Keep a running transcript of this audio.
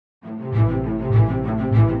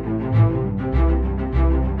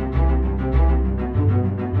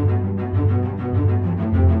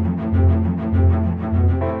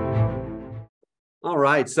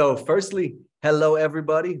right. So firstly, hello,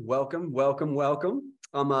 everybody. Welcome, welcome, welcome.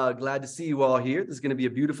 I'm glad to see you all here. This is going to be a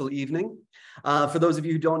beautiful evening. For those of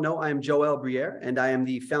you who don't know, I am Joel Briere, and I am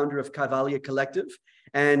the founder of Cavalia Collective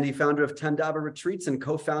and the founder of Tandava Retreats and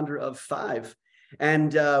co-founder of F.I.V.E.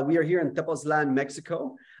 And we are here in Tepoztlan,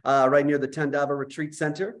 Mexico, right near the Tandava Retreat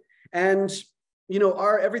Center. And, you know,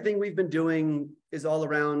 everything we've been doing is all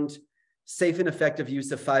around safe and effective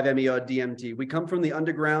use of 5-MeO-DMT. We come from the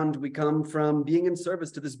underground. We come from being in service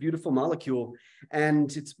to this beautiful molecule.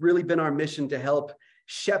 And it's really been our mission to help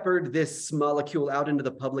shepherd this molecule out into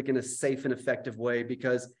the public in a safe and effective way,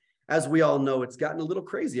 because as we all know, it's gotten a little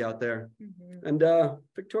crazy out there. Mm-hmm. And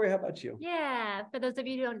Victoria, how about you? Yeah, for those of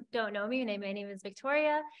you who don't know me, my name is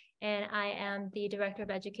Victoria, and I am the Director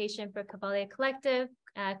of Education for Cavalia Collective,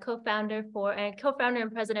 co-founder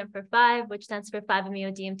and president for F.I.V.E, which stands for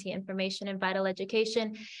 5-MeO-DMT Information and Vital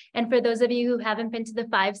Education. And for those of you who haven't been to the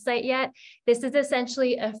F.I.V.E site yet, this is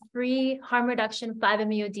essentially a free harm reduction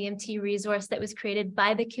 5-MeO-DMT resource that was created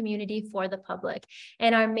by the community for the public.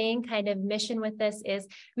 And our main kind of mission with this is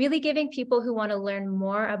really giving people who want to learn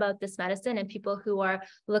more about this medicine and people who are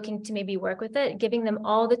looking to maybe work with it, giving them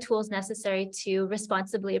all the tools necessary to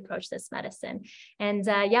responsibly approach this medicine. And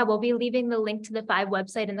yeah, we'll be leaving the link to the F.I.V.E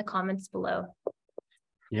website in the comments below.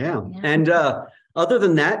 Yeah. And other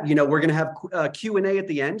than that, you know, we're going to have a Q&A at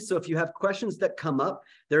the end. So if you have questions that come up,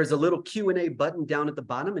 there's a little Q&A button down at the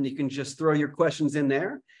bottom, and you can just throw your questions in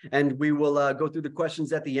there, and we will go through the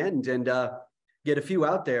questions at the end and get a few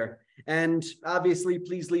out there. And obviously,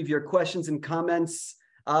 please leave your questions and comments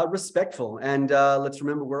respectful. And let's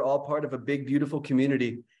remember, we're all part of a big, beautiful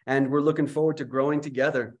community, and we're looking forward to growing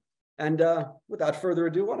together. And without further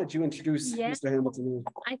ado, why don't you introduce Mr. Hamilton?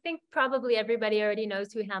 I think probably everybody already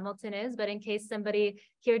knows who Hamilton is, but in case somebody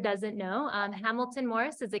here doesn't know, Hamilton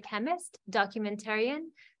Morris is a chemist, documentarian,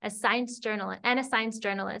 a science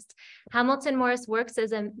journalist. Hamilton Morris works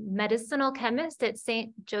as a medicinal chemist at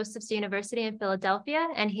St. Joseph's University in Philadelphia,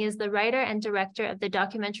 and he is the writer and director of the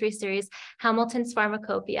documentary series Hamilton's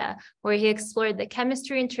Pharmacopoeia, where he explored the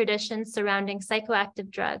chemistry and traditions surrounding psychoactive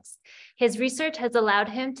drugs. His research has allowed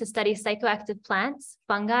him to study psychoactive plants,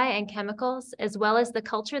 fungi, and chemicals, as well as the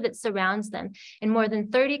culture that surrounds them in more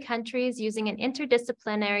than 30 countries using an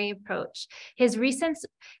interdisciplinary approach. His recent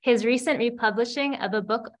republishing of a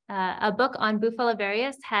book on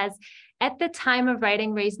Bufalivarius has, at the time of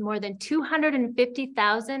writing, raised more than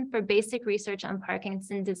 $250,000 for basic research on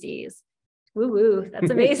Parkinson's disease. Woo-woo,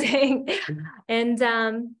 that's amazing. And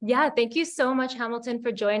yeah, thank you so much, Hamilton,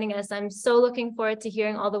 for joining us. I'm so looking forward to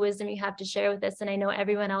hearing all the wisdom you have to share with us, and I know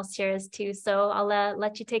everyone else here is too. So I'll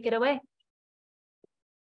let you take it away.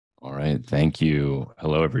 All right, thank you.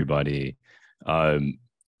 Hello, everybody.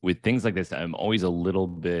 With things like this, I'm always a little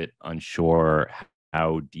bit unsure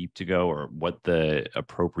how deep to go or what the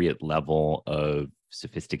appropriate level of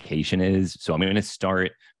sophistication is. So I'm going to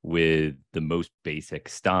start with the most basic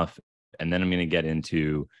stuff, and then I'm going to get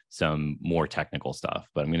into some more technical stuff.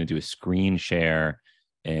 But I'm going to do a screen share,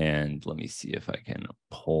 and let me see if I can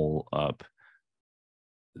pull up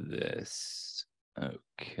this.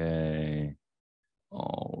 Okay.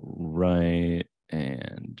 All right.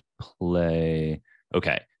 And play.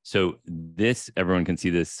 Okay. So this, everyone can see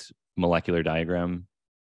this molecular diagram.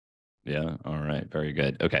 Yeah. All right. Very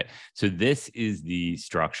good. Okay. So this is the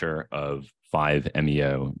structure of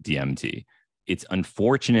 5-MeO-DMT. It's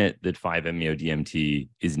unfortunate that 5-MeO-DMT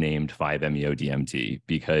is named 5-MeO-DMT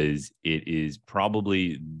because it is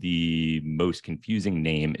probably the most confusing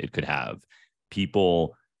name it could have.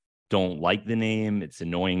 People don't like the name. It's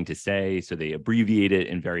annoying to say, so they abbreviate it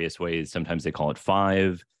in various ways. Sometimes they call it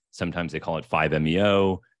 5, sometimes they call it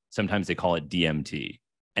 5-MeO, sometimes they call it DMT.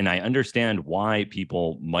 And I understand why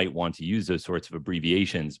people might want to use those sorts of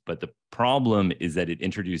abbreviations, but the problem is that it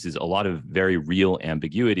introduces a lot of very real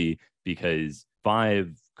ambiguity, because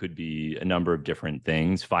 5 could be a number of different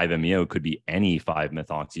things. 5-MeO could be any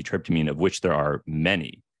 5-methoxytryptamine, of which there are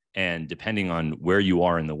many. And depending on where you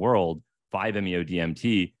are in the world,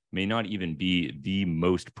 5-MeO-DMT may not even be the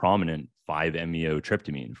most prominent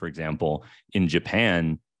 5-MeO-tryptamine. For example, in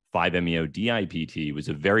Japan, 5-MeO-DIPT was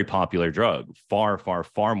a very popular drug, far, far,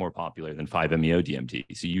 far more popular than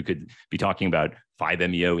 5-MeO-DMT. So you could be talking about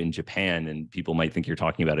 5-MeO in Japan, and people might think you're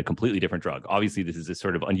talking about a completely different drug. Obviously, this is a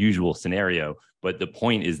sort of unusual scenario, but the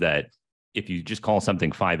point is that if you just call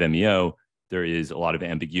something 5-MeO, there is a lot of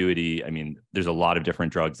ambiguity. I mean, there's a lot of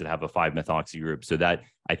different drugs that have a 5-methoxy group. So that,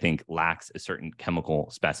 I think, lacks a certain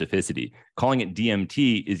chemical specificity. Calling it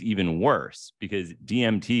DMT is even worse, because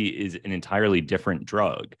DMT is an entirely different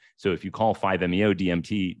drug. So if you call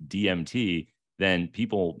 5-MeO-DMT DMT, then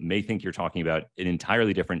people may think you're talking about an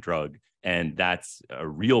entirely different drug And that's a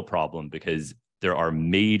real problem because there are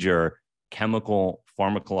major chemical,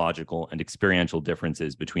 pharmacological, and experiential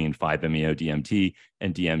differences between 5-MeO-DMT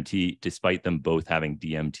and DMT, despite them both having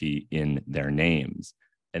DMT in their names.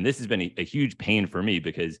 And this has been a huge pain for me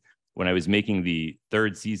because when I was making the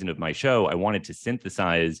third season of my show, I wanted to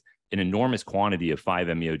synthesize an enormous quantity of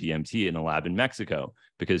 5-MeO-DMT in a lab in Mexico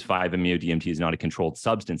because 5-MeO-DMT is not a controlled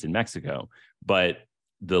substance in Mexico. But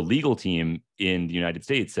the legal team in the United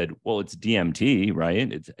States said, well, it's DMT,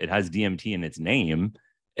 right? It has DMT in its name.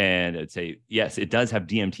 And I'd say, yes, it does have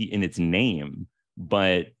DMT in its name,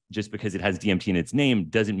 but just because it has DMT in its name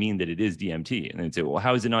doesn't mean that it is DMT. And they'd say, well,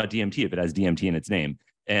 how is it not DMT if it has DMT in its name?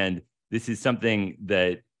 And this is something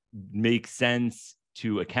that makes sense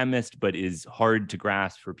to a chemist, but is hard to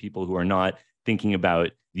grasp for people who are not thinking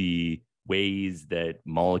about the ways that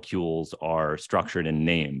molecules are structured and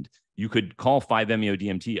named. You could call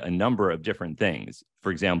 5-MeO-DMT a number of different things.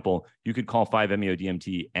 For example, you could call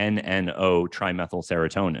 5-MeO-DMT NNO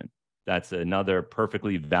trimethylserotonin. That's another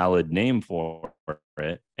perfectly valid name for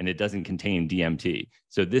it, and it doesn't contain DMT.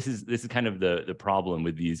 So this is kind of the problem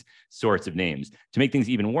with these sorts of names. To make things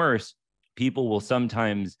even worse, people will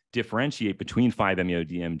sometimes differentiate between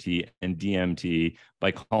 5-MeO-DMT and DMT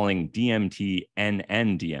by calling DMT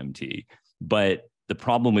NN-DMT. But the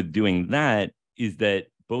problem with doing that is that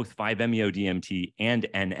both 5-MeO-DMT and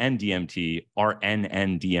NN-DMT are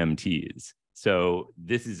NN-DMTs. So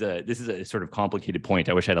this is a sort of complicated point.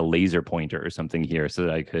 I wish I had a laser pointer or something here so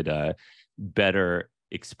that I could better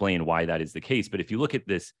explain why that is the case. But if you look at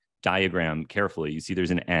this diagram carefully, you see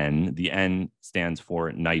there's an N. The N stands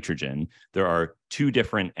for nitrogen. There are two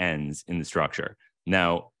different N's in the structure.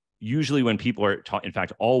 Now, usually when people are in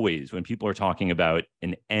fact, always when people are talking about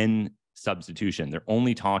an N substitution, they're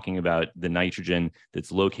only talking about the nitrogen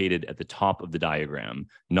that's located at the top of the diagram,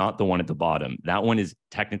 not the one at the bottom. That one is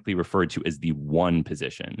technically referred to as the 1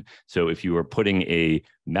 position. So if you were putting a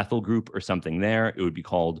methyl group or something there, it would be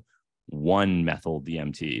called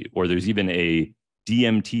 1-methyl-DMT. Or there's even a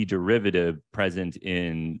DMT derivative present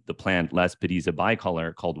in the plant Lespedeza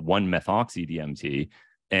bicolor called 1-methoxy-DMT,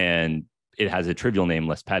 and it has a trivial name,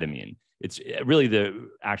 lespetamine. It's really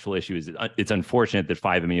the actual issue is it's unfortunate that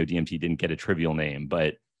 5-MeO-DMT didn't get a trivial name,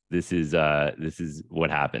 but this is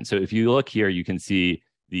what happened. So if you look here, you can see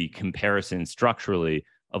the comparison structurally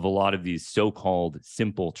of a lot of these so-called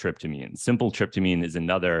simple tryptamines. Simple tryptamine is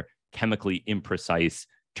another chemically imprecise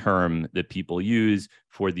term that people use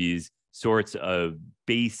for these sorts of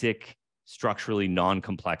basic, structurally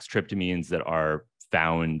non-complex tryptamines that are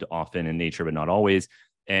found often in nature, but not always.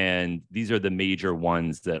 And these are the major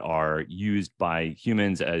ones that are used by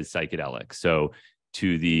humans as psychedelics. So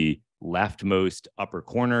to the leftmost upper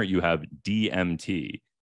corner, you have DMT,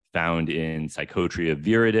 found in Psychotria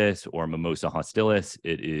viridis or Mimosa hostilis.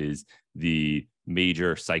 It is the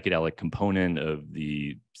major psychedelic component of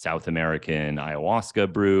the South American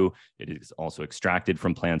ayahuasca brew. It is also extracted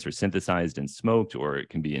from plants or synthesized and smoked, or it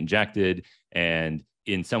can be injected. And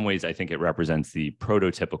in some ways, I think it represents the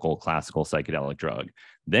prototypical classical psychedelic drug.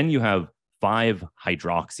 Then you have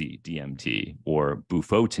 5-hydroxy-DMT or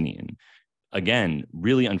bufotenine. Again,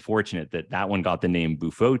 really unfortunate that that one got the name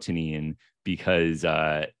bufotenine because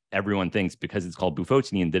everyone thinks because it's called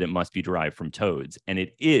bufotenine that it must be derived from toads. And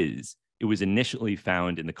it is. It was initially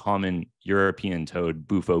found in the common European toad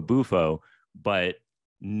bufo, but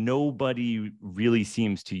nobody really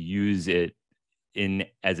seems to use it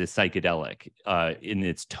as a psychedelic in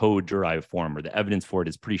its toad-derived form, or the evidence for it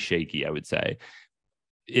is pretty shaky, I would say.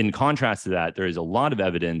 In contrast to that, there is a lot of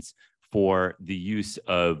evidence for the use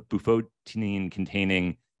of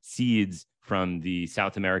bufotenine-containing seeds from the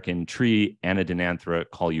South American tree Anadenanthera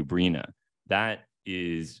colubrina. That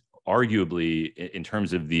is arguably, in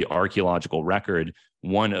terms of the archaeological record,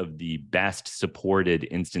 one of the best supported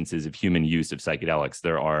instances of human use of psychedelics.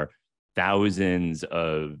 There are thousands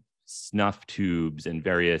of snuff tubes and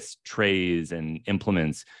various trays and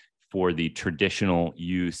implements for the traditional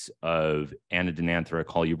use of Anadenanthera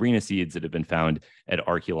colubrina seeds that have been found at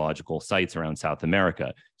archaeological sites around South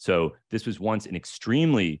America. So this was once an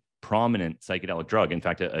extremely prominent psychedelic drug. In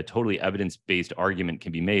fact, a totally evidence-based argument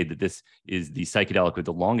can be made that this is the psychedelic with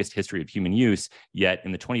the longest history of human use, yet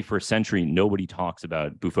in the 21st century, nobody talks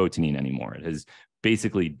about bufotenine anymore. It has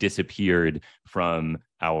basically disappeared from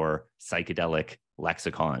our psychedelic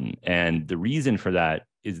lexicon. And the reason for that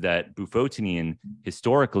is that bufotenine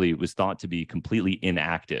historically was thought to be completely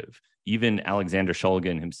inactive. Even Alexander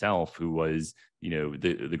Shulgin himself, who was,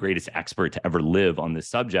 the greatest expert to ever live on this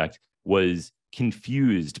subject, was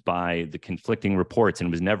confused by the conflicting reports and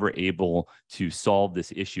was never able to solve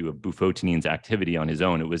this issue of bufotinine's activity on his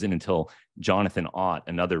own. It wasn't until Jonathan Ott,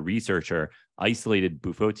 another researcher, isolated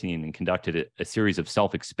bufotinine and conducted a series of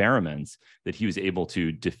self-experiments that he was able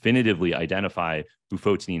to definitively identify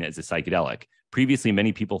bufotinine as a psychedelic. Previously,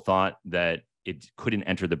 many people thought that it couldn't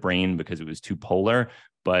enter the brain because it was too polar,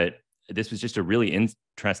 but this was just a really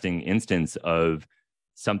interesting instance of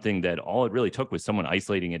something that all it really took was someone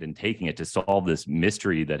isolating it and taking it to solve this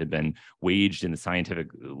mystery that had been waged in the scientific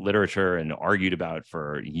literature and argued about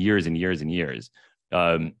for years and years and years.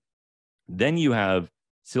 Then you have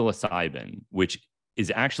psilocybin, which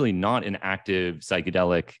is actually not an active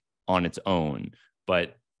psychedelic on its own,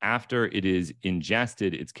 but after it is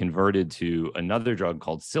ingested, it's converted to another drug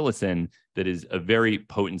called psilocin that is a very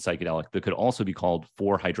potent psychedelic that could also be called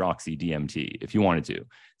 4-hydroxy-DMT if you wanted to.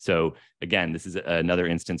 So again, this is another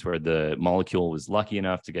instance where the molecule was lucky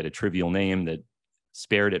enough to get a trivial name that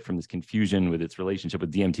spared it from this confusion with its relationship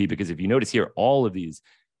with DMT. Because if you notice here, all of these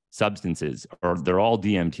substances they're all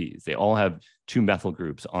DMTs. They all have 2 methyl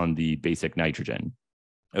groups on the basic nitrogen.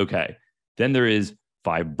 Okay, then there is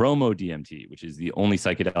 5-bromo-DMT, which is the only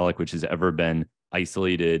psychedelic which has ever been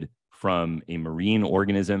isolated from a marine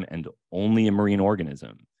organism and only a marine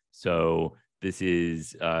organism. So this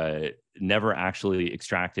is never actually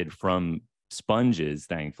extracted from sponges,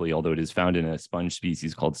 thankfully, although it is found in a sponge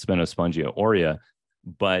species called Spenospongia aurea,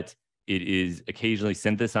 but it is occasionally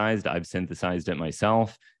synthesized. I've synthesized it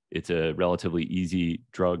myself. It's a relatively easy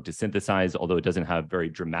drug to synthesize, although it doesn't have very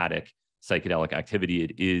dramatic psychedelic activity.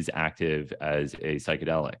 It is active as a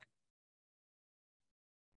psychedelic.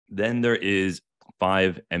 Then there is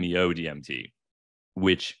 5-MeO-DMT,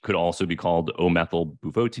 which could also be called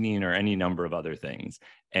O-methylbufotenine or any number of other things.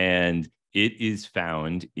 And it is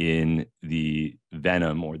found in the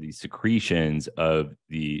venom or the secretions of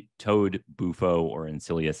the toad bufo or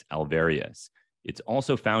Encilius alvarius. It's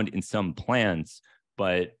also found in some plants,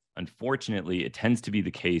 but unfortunately, it tends to be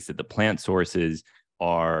the case that the plant sources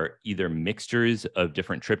are either mixtures of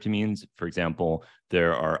different tryptamines. For example,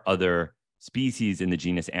 there are other species in the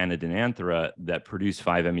genus Anadenanthera that produce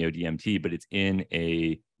 5-MeO-DMT, but it's in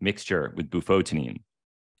a mixture with bufotenine.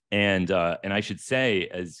 And I should say,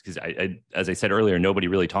 as I said earlier, nobody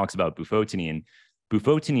really talks about bufotenine.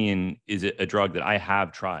 Bufotenine is a drug that I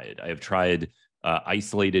have tried. I have tried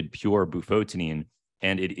isolated pure bufotenine,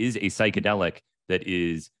 and it is a psychedelic that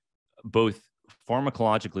is both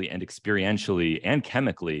pharmacologically and experientially and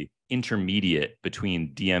chemically intermediate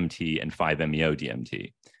between DMT and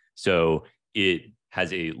 5-MeO-DMT. So it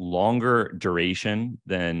has a longer duration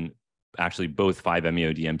than actually both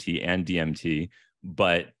 5-MeO-DMT and DMT,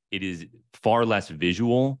 but it is far less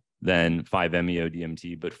visual than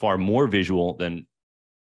 5-MeO-DMT, but far more visual than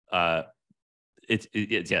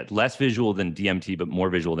it's less visual than DMT, but more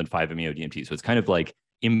visual than 5-MeO-DMT. So it's kind of like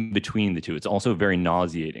in between the two. It's also very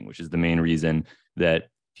nauseating, which is the main reason that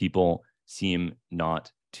people seem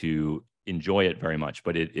not to enjoy it very much.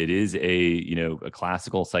 But it is a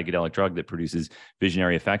classical psychedelic drug that produces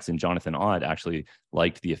visionary effects, and Jonathan Ott actually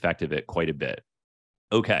liked the effect of it quite a bit.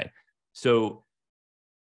 Okay, so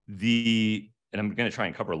and I'm going to try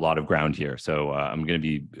and cover a lot of ground here. So I'm going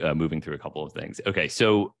to be moving through a couple of things. Okay,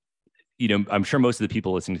 so I'm sure most of the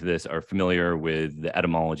people listening to this are familiar with the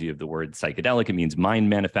etymology of the word psychedelic. It means mind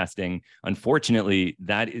manifesting. Unfortunately,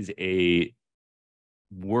 that is a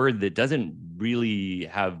word that doesn't really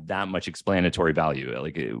have that much explanatory value.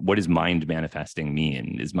 Like, what does mind manifesting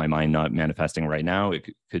mean? Is my mind not manifesting right now?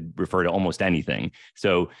 It could refer to almost anything.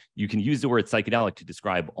 So you can use the word psychedelic to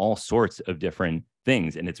describe all sorts of different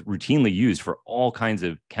things, and it's routinely used for all kinds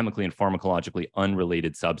of chemically and pharmacologically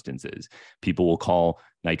unrelated substances. People will call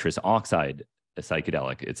nitrous oxide a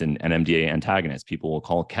psychedelic. It's an NMDA antagonist. People will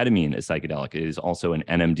call ketamine a psychedelic. It is also an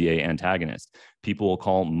NMDA antagonist. People will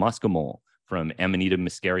call muscimol from Amanita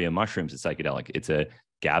muscaria mushrooms a psychedelic. It's a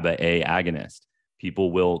GABA A agonist.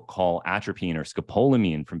 People will call atropine or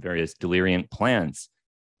scopolamine from various deliriant plants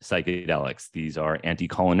psychedelics. These are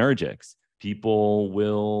anticholinergics. People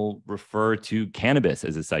will refer to cannabis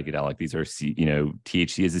as a psychedelic. These are,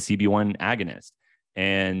 THC as a CB1 agonist,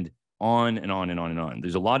 and on and on and on and on.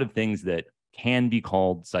 There's a lot of things that can be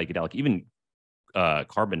called psychedelic, even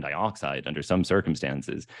carbon dioxide under some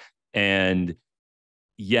circumstances. And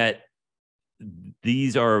yet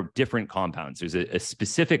these are different compounds. There's a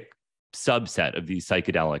specific subset of these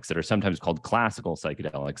psychedelics that are sometimes called classical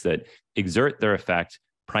psychedelics that exert their effect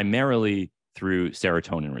primarily through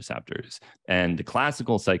serotonin receptors. And the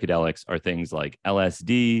classical psychedelics are things like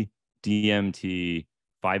LSD, DMT,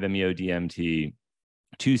 5-MeO-DMT,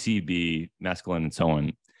 2CB, mescaline, and so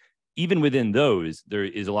on. even within those, there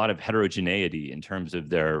is a lot of heterogeneity in terms of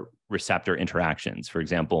their receptor interactions. For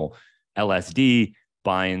example, LSD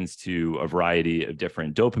binds to a variety of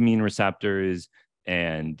different dopamine receptors.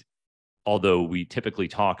 And although we typically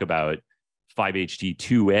talk about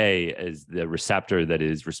 5-HT2A as the receptor that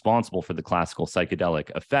is responsible for the classical psychedelic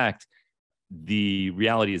effect, the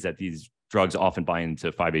reality is that these drugs often bind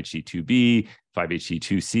to 5-HT2B,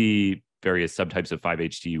 5-HT2C, various subtypes of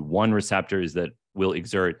 5-HT1 receptors that will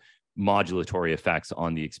exert modulatory effects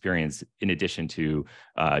on the experience, in addition to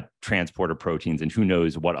transporter proteins and who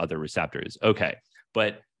knows what other receptors. Okay,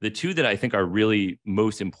 but the two that I think are really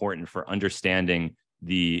most important for understanding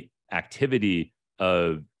the activity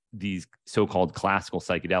of these so-called classical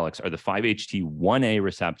psychedelics are the 5-HT1A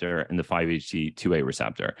receptor and the 5-HT2A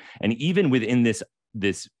receptor. And even within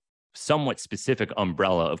this somewhat specific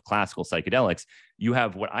umbrella of classical psychedelics, you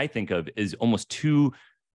have what I think of as almost two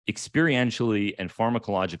experientially and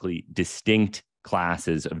pharmacologically distinct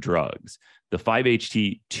classes of drugs. The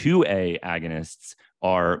 5-HT2A agonists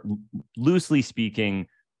are, loosely speaking,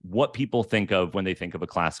 what people think of when they think of a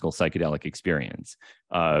classical psychedelic experience.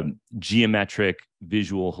 Geometric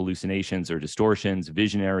visual hallucinations or distortions,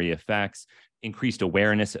 visionary effects, increased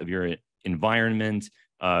awareness of your environment,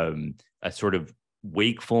 a sort of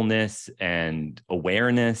wakefulness and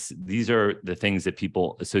awareness. These are the things that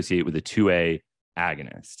people associate with a 2A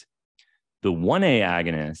agonist. The 1A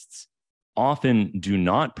agonists often do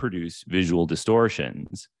not produce visual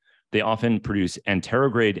distortions. They often produce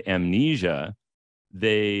anterograde amnesia.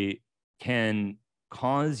 They can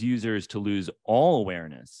cause users to lose all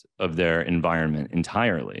awareness of their environment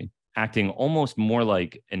entirely, acting almost more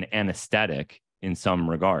like an anesthetic in some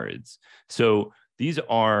regards. So these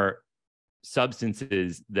are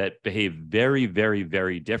substances that behave very, very,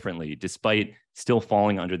 very differently, despite still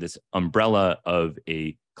falling under this umbrella of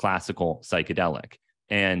a classical psychedelic.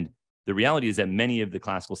 And the reality is that many of the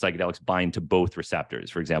classical psychedelics bind to both receptors.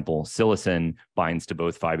 For example, psilocin binds to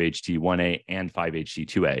both 5-HT1A and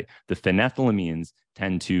 5-HT2A. The phenethylamines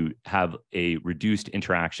tend to have a reduced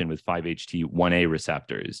interaction with 5-HT1A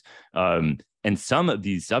receptors. And some of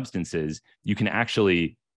these substances, you can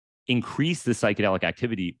actually increase the psychedelic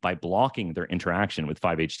activity by blocking their interaction with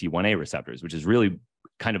 5-HT1A receptors, which is really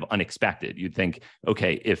kind of unexpected. You'd think,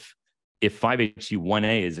 okay, if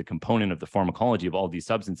 5-HT1A is a component of the pharmacology of all these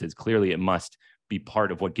substances, clearly it must be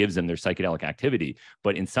part of what gives them their psychedelic activity.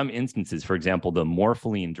 But in some instances, for example, the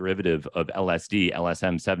morpholine derivative of LSD,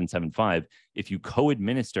 LSM-775, if you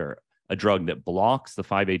co-administer a drug that blocks the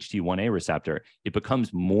 5-HT1A receptor, it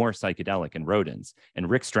becomes more psychedelic in rodents. And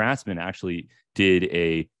Rick Strassman actually did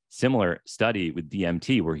a similar study with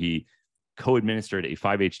DMT, where he co-administered a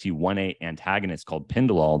 5-HT1A antagonist called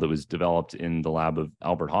Pindolol that was developed in the lab of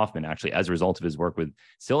Albert Hofmann, actually, as a result of his work with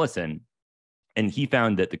psilocin. And he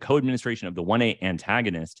found that the co-administration of the 1A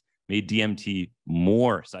antagonist made DMT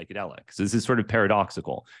more psychedelic. So this is sort of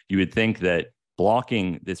paradoxical. You would think that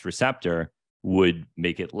blocking this receptor would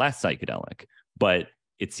make it less psychedelic, but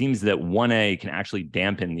it seems that 1A can actually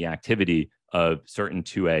dampen the activity of certain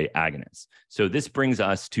 2A agonists. So this brings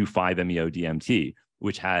us to 5-MeO-DMT,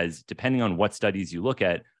 which has, depending on what studies you look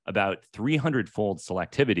at, about 300-fold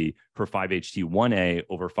selectivity for 5-HT1A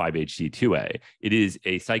over 5-HT2A. It is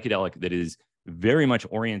a psychedelic that is very much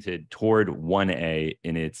oriented toward 1A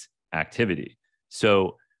in its activity.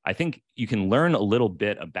 So I think you can learn a little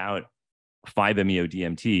bit about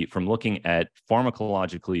 5-MeO-DMT from looking at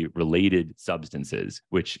pharmacologically related substances,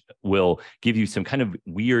 which will give you some kind of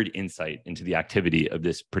weird insight into the activity of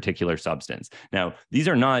this particular substance. Now, these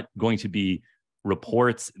are not going to be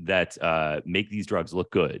reports that make these drugs look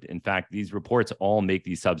good. In fact, these reports all make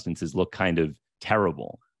these substances look kind of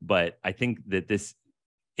terrible. But I think that this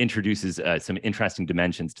introduces some interesting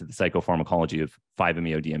dimensions to the psychopharmacology of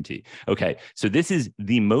 5-MeO-DMT. Okay, so this is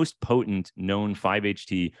the most potent known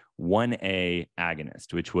 5-HT1A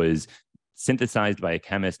agonist, which was synthesized by a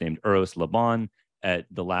chemist named Uros Laban at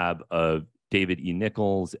the lab of David E.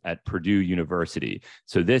 Nichols at Purdue University.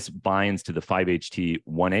 So this binds to the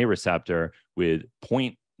 5-HT1A receptor with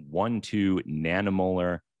 0.12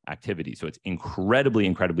 nanomolar activity. So it's incredibly,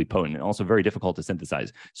 incredibly potent and also very difficult to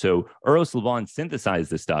synthesize. So Uros Laban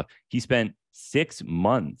synthesized this stuff. He spent 6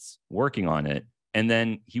 months working on it. And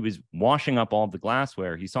then he was washing up all of the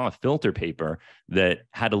glassware. He saw a filter paper that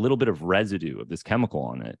had a little bit of residue of this chemical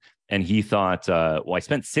on it. And he thought, well, I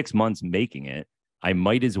spent 6 months making it. I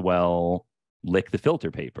might as well lick the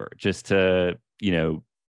filter paper just to,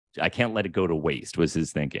 I can't let it go to waste, was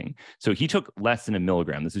his thinking. So he took less than 1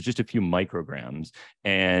 milligram. This is just a few micrograms.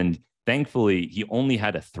 And Thankfully, he only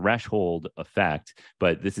had a threshold effect,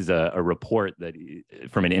 but this is a report that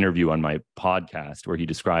from an interview on my podcast where he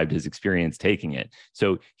described his experience taking it.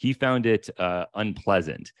 So he found it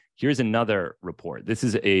unpleasant. Here's another report. This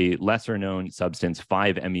is a lesser known substance,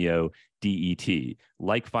 5-MeO-DET.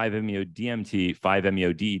 Like 5-MeO-DMT,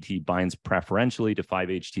 5-MeO-DET binds preferentially to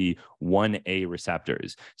 5-HT1A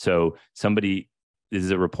receptors. So this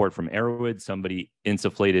is a report from Arrowwood. Somebody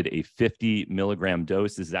insufflated a 50 milligram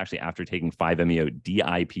dose. This is actually after taking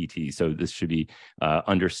 5-MeO-DIPT. So this should be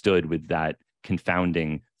understood with that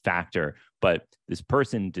confounding factor. But this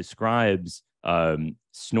person describes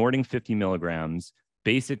snorting 50 milligrams,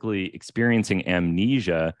 basically experiencing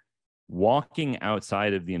amnesia, walking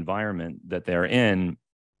outside of the environment that they're in,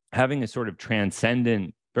 having a sort of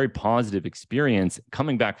transcendent, very positive experience,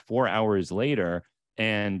 coming back 4 hours later,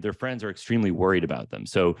 and their friends are extremely worried about them.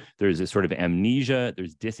 So there's a sort of amnesia,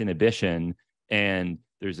 there's disinhibition, and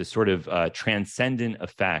there's a sort of transcendent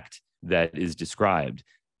effect that is described.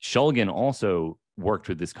 Shulgin also worked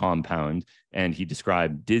with this compound, and he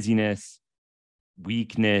described dizziness,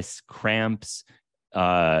 weakness, cramps,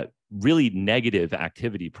 really negative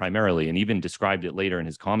activity primarily, and even described it later in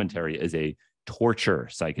his commentary as a torture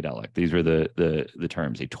psychedelic. These were the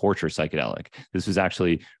terms, a torture psychedelic. This was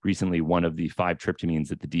actually recently one of the 5 tryptamines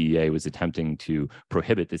that the DEA was attempting to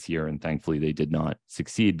prohibit this year, and thankfully they did not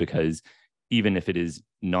succeed, because even if it is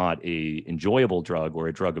not a enjoyable drug or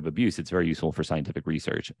a drug of abuse, it's very useful for scientific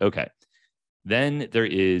research. Okay. Then there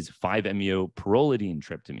is 5-MeO-pyrrolidine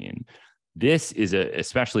tryptamine. This is an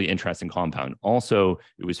especially interesting compound. Also,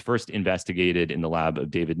 it was first investigated in the lab of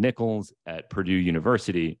David Nichols at Purdue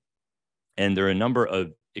University. And there are a number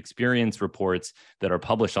of experience reports that are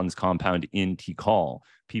published on this compound in Tikal.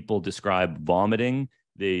 People describe vomiting,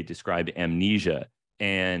 they describe amnesia.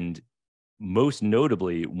 And most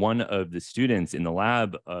notably, one of the students in the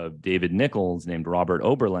lab of David Nichols, named Robert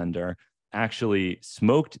Oberländer, actually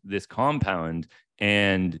smoked this compound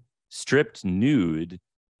and stripped nude,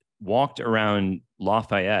 walked around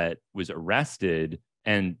Lafayette, was arrested,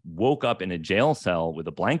 and woke up in a jail cell with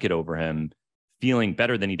a blanket over him, feeling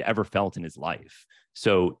better than he'd ever felt in his life.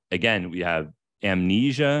 So again, we have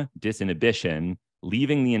amnesia, disinhibition,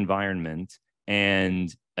 leaving the environment,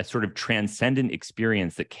 and a sort of transcendent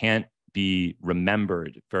experience that can't be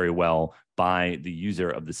remembered very well by the user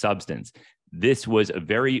of the substance. This was a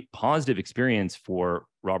very positive experience for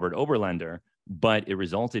Robert Oberländer, but it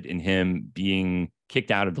resulted in him being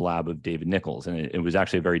kicked out of the lab of David Nichols. And it was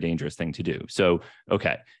actually a very dangerous thing to do. So,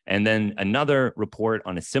 okay. And then another report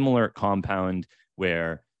on a similar compound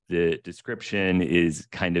where the description is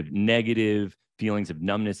kind of negative, feelings of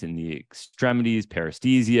numbness in the extremities,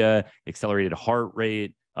 paresthesia, accelerated heart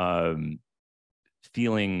rate,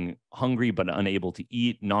 feeling hungry but unable to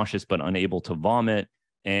eat, nauseous but unable to vomit.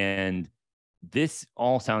 And this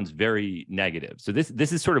all sounds very negative. So this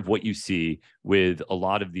is sort of what you see with a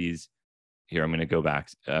lot of these. Here, I'm going to go back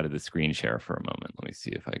out of the screen share for a moment. Let me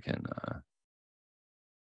see if I can.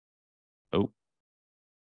 Oh,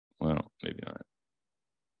 well, maybe not.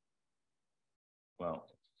 Well,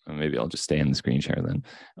 maybe I'll just stay in the screen share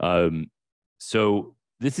then. So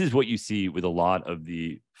this is what you see with a lot of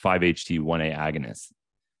the 5-HT1A agonists: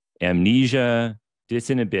 amnesia,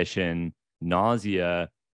 disinhibition, nausea,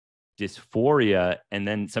 dysphoria, and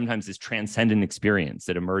then sometimes this transcendent experience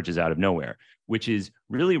that emerges out of nowhere, which is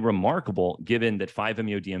really remarkable given that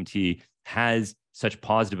 5-MeO-DMT has such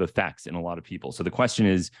positive effects in a lot of people. So the question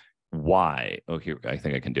is, why? Oh, here, I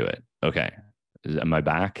think I can do it. Okay. Am I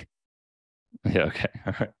back? Yeah, okay.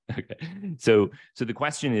 All right. Okay. So the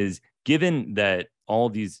question is, given that all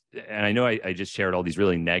of these, and I know I just shared all these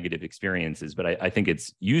really negative experiences, but I think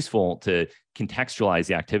it's useful to contextualize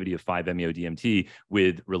the activity of 5-MeO-DMT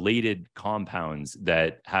with related compounds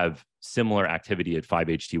that have similar activity at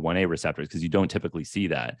 5-HT1A receptors, because you don't typically see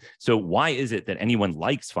that. So why is it that anyone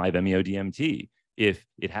likes 5-MeO-DMT if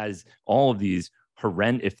it has all of these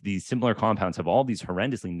if these similar compounds have all these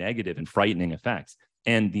horrendously negative and frightening effects?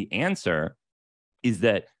 And the answer is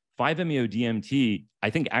that 5-MeO-DMT, I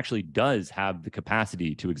think, actually does have the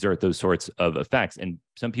capacity to exert those sorts of effects. And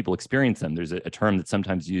some people experience them. There's a term that's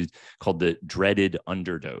sometimes used called the dreaded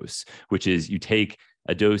underdose, which is you take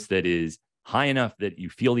a dose that is high enough that you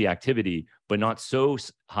feel the activity, but not so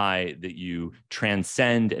high that you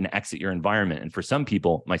transcend and exit your environment. And for some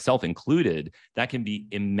people, myself included, that can be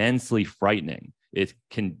immensely frightening. It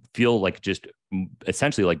can feel like just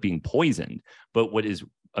essentially like being poisoned. But what is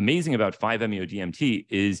amazing about 5-MeO-DMT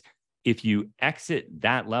is if you exit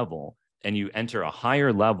that level and you enter a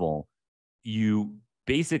higher level, you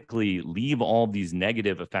basically leave all these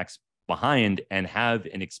negative effects behind and have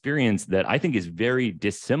an experience that I think is very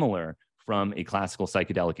dissimilar from a classical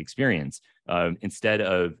psychedelic experience. Instead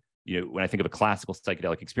of, when I think of a classical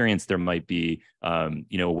psychedelic experience, there might be,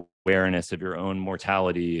 awareness of your own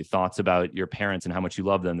mortality, thoughts about your parents and how much you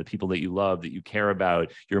love them, the people that you love, that you care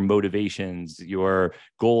about, your motivations, your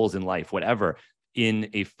goals in life, whatever. In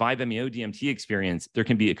a 5-MeO-DMT experience, there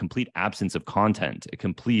can be a complete absence of content, a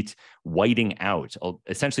complete whiting out,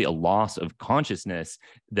 essentially a loss of consciousness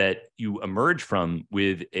that you emerge from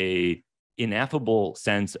with a ineffable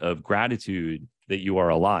sense of gratitude that you are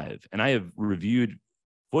alive. And I have reviewed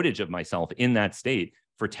footage of myself in that state.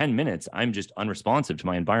 For 10 minutes, I'm just unresponsive to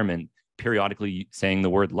my environment, periodically saying the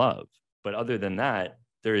word love. But other than that,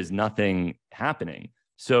 there is nothing happening.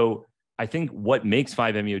 So I think what makes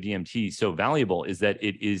 5-MeO-DMT so valuable is that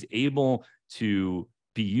it is able to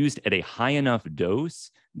be used at a high enough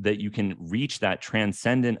dose that you can reach that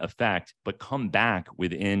transcendent effect, but come back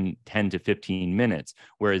within 10 to 15 minutes.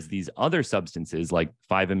 Whereas these other substances like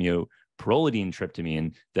 5-MeO-pyrrolidine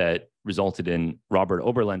tryptamine that resulted in Robert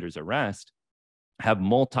Oberlander's arrest have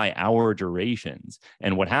multi-hour durations.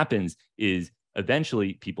 And what happens is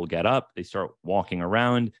eventually people get up, they start walking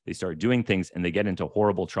around, they start doing things, and they get into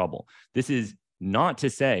horrible trouble. This is not to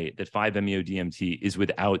say that 5-MeO-DMT is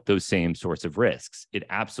without those same sorts of risks. It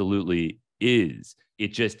absolutely is.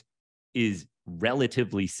 It just is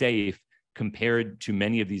relatively safe compared to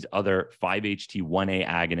many of these other 5-HT1A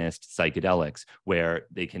agonist psychedelics, where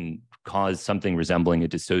they can cause something resembling a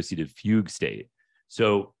dissociative fugue state.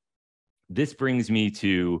 So this brings me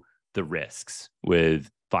to the risks with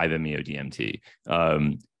 5-MeO-DMT.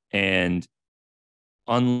 And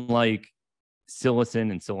unlike psilocin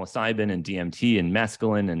and psilocybin and DMT and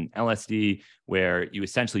mescaline and LSD, where you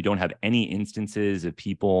essentially don't have any instances of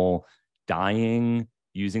people dying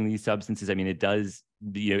using these substances. I mean, it does,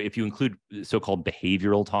 if you include so-called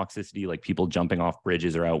behavioral toxicity, like people jumping off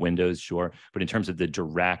bridges or out windows, sure. But in terms of the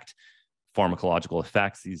direct pharmacological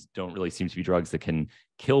effects, these don't really seem to be drugs that can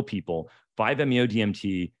kill people.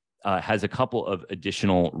 5-MeO-DMT has a couple of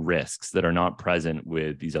additional risks that are not present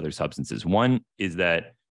with these other substances. One is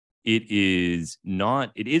that it is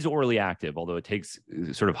orally active, although it takes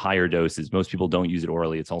sort of higher doses. Most people don't use it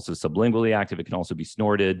orally. It's also sublingually active. It can also be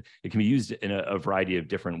snorted. It can be used in a variety of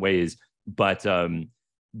different ways. But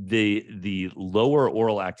the lower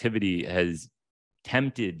oral activity has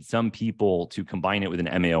tempted some people to combine it with an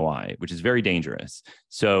MAOI, which is very dangerous.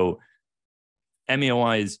 So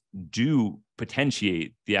MAOIs do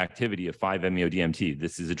potentiate the activity of 5-MeO-DMT.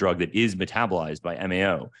 This is a drug that is metabolized by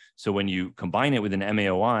MAO. So when you combine it with an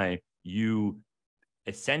MAOI, you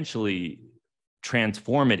essentially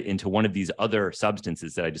transform it into one of these other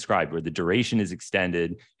substances that I described, where the duration is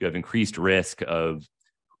extended, you have increased risk of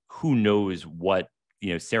who knows what,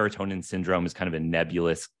 serotonin syndrome is kind of a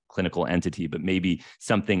nebulous clinical entity, but maybe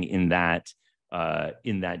something in that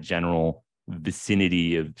general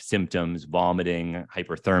vicinity of symptoms, vomiting,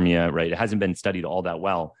 hyperthermia, right? It hasn't been studied all that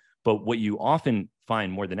well. But what you often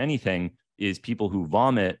find more than anything is people who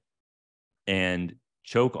vomit and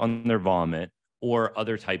choke on their vomit or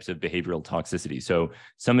other types of behavioral toxicity. So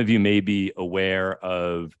some of you may be aware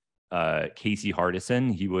of Casey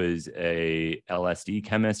Hardison. He was a LSD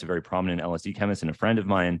chemist, a very prominent LSD chemist, and a friend of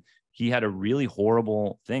mine. He had a really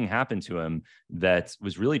horrible thing happen to him that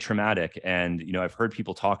was really traumatic. And, I've heard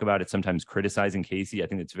people talk about it, sometimes criticizing Casey. I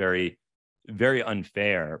think it's very, very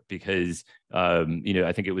unfair because, I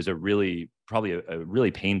think it was probably a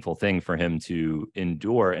really painful thing for him to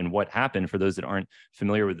endure. And what happened, for those that aren't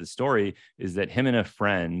familiar with the story, is that him and a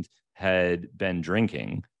friend had been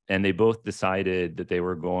drinking, and they both decided that they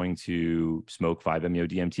were going to smoke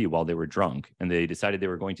 5-MeO-DMT while they were drunk. And they decided they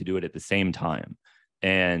were going to do it at the same time.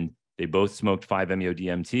 And they both smoked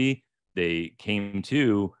 5-MeO-DMT. They came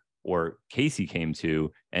to, or Casey came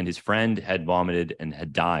to, and his friend had vomited and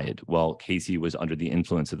had died while Casey was under the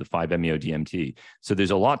influence of the 5-MeO-DMT. So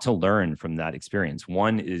there's a lot to learn from that experience.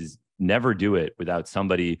 One is never do it without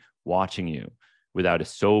somebody watching you, without a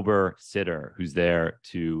sober sitter who's there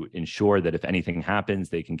to ensure that if anything happens,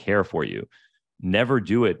 they can care for you. Never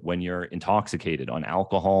do it when you're intoxicated on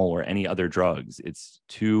alcohol or any other drugs. It's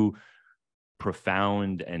too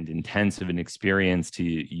profound and intense of an experience to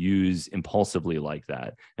use impulsively like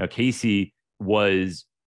that. Now, Casey was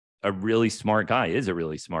a really smart guy, is a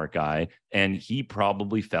really smart guy, and he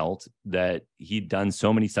probably felt that he'd done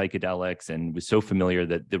so many psychedelics and was so familiar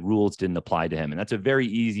that the rules didn't apply to him. And that's a very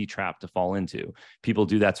easy trap to fall into. People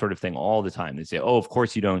do that sort of thing all the time. They say, oh, of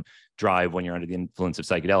course you don't drive when you're under the influence of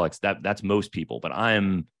psychedelics. That's most people, but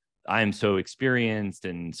I'm I'm so experienced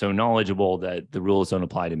and so knowledgeable that the rules don't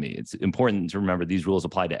apply to me. It's important to remember these rules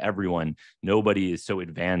apply to everyone. Nobody is so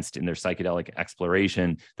advanced in their psychedelic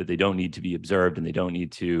exploration that they don't need to be observed and they don't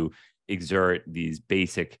need to exert these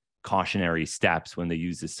basic cautionary steps when they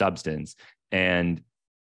use the substance. And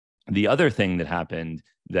the other thing that happened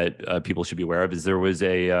that people should be aware of is there was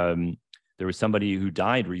somebody who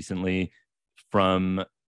died recently from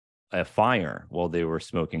a fire while they were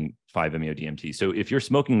smoking 5-MeO-DMT. So if you're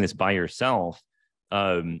smoking this by yourself,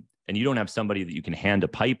 and you don't have somebody that you can hand a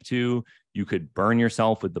pipe to, you could burn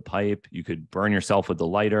yourself with the pipe, you could burn yourself with the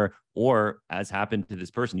lighter, or as happened to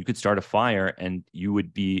this person, you could start a fire and you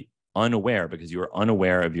would be unaware because you were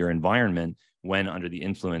unaware of your environment when under the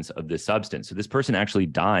influence of this substance. So this person actually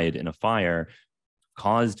died in a fire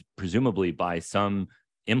caused presumably by some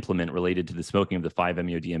implement related to the smoking of the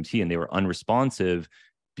 5-MeO-DMT, and they were unresponsive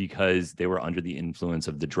because they were under the influence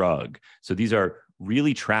of the drug. So these are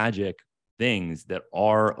really tragic things that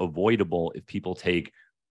are avoidable if people take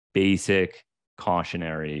basic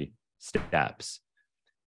cautionary steps.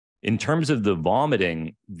 In terms of the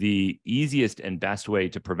vomiting, the easiest and best way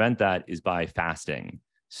to prevent that is by fasting.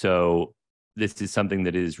 So this is something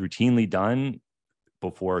that is routinely done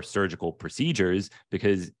before surgical procedures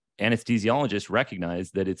because anesthesiologists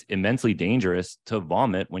recognize that it's immensely dangerous to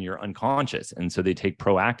vomit when you're unconscious. And so they take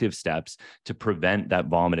proactive steps to prevent that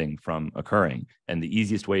vomiting from occurring. And the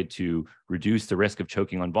easiest way to reduce the risk of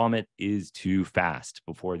choking on vomit is to fast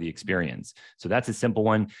before the experience. So that's a simple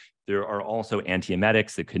one. There are also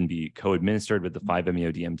antiemetics that can be co-administered with the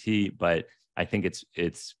 5-MeO-DMT, but I think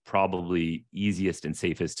it's probably easiest and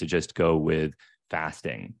safest to just go with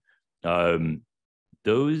fasting.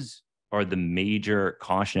 Those are the major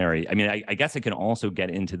cautionary. I mean, I guess I can also get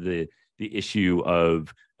into the issue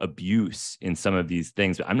of abuse in some of these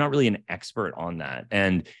things, but I'm not really an expert on that.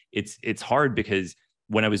 And it's hard because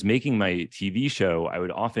when I was making my TV show, I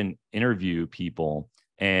would often interview people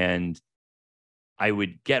and I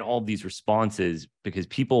would get all these responses because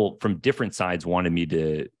people from different sides wanted me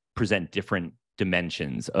to present different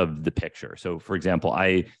dimensions of the picture. So for example,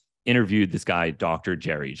 I interviewed this guy, Dr.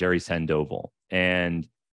 Jerry Sandoval. And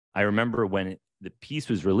I remember when the piece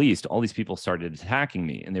was released, all these people started attacking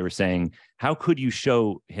me and they were saying, how could you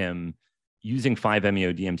show him using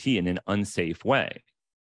 5-MeO-DMT in an unsafe way?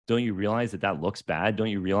 Don't you realize that that looks bad? Don't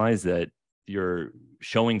you realize that you're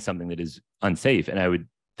showing something that is unsafe? And I would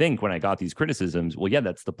think when I got these criticisms, well, yeah,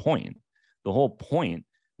 that's the point. The whole point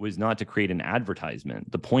was not to create an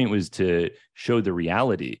advertisement. The point was to show the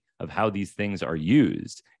reality of how these things are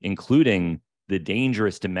used, including the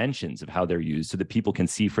dangerous dimensions of how they're used so that people can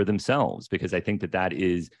see for themselves, because I think that that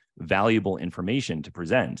is valuable information to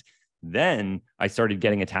present. Then I started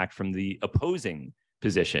getting attacked from the opposing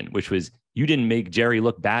position, which was, you didn't make Jerry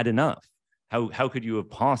look bad enough. How could you have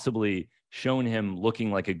possibly shown him looking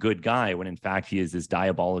like a good guy when in fact he is this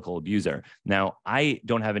diabolical abuser? Now, I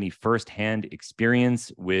don't have any firsthand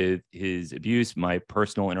experience with his abuse. My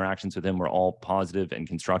personal interactions with him were all positive and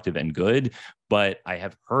constructive and good, but I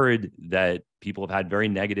have heard that people have had very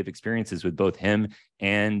negative experiences with both him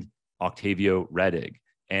and Octavio Redig.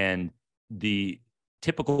 And the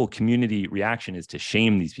typical community reaction is to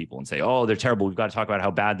shame these people and say, oh, they're terrible. We've got to talk about how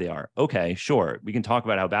bad they are. Okay, sure. We can talk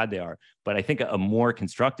about how bad they are. But I think a more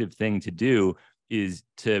constructive thing to do is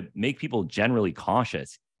to make people generally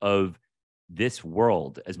cautious of this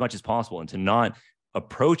world as much as possible and to not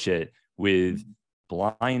approach it with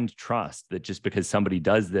blind trust that just because somebody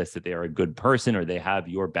does this, that they are a good person or they have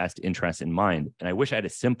your best interests in mind. And I wish I had a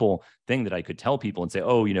simple thing that I could tell people and say,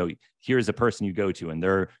 oh, here's a person you go to and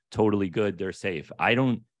they're totally good, they're safe.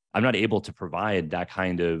 I'm not able to provide that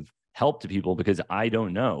kind of help to people because I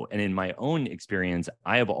don't know. And in my own experience,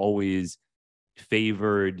 I have always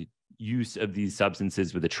favored use of these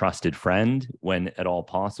substances with a trusted friend when at all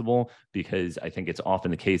possible, because I think it's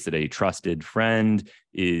often the case that a trusted friend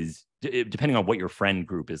is, depending on what your friend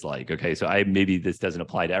group is like. Okay. So maybe this doesn't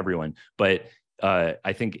apply to everyone, but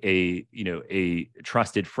I think a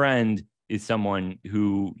trusted friend is someone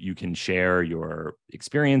who you can share your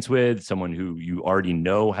experience with, someone who you already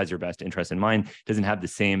know has your best interest in mind, doesn't have the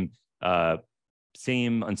same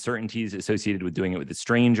uncertainties associated with doing it with a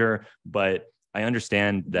stranger. But I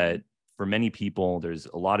understand that for many people, there's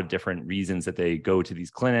a lot of different reasons that they go to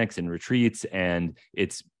these clinics and retreats. And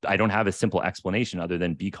I don't have a simple explanation other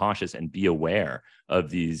than be cautious and be aware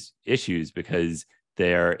of these issues, because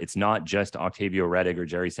it's not just Octavio Redig or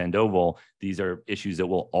Jerry Sandoval. These are issues that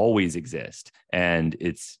will always exist. And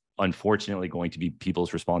it's unfortunately going to be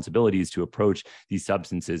people's responsibilities to approach these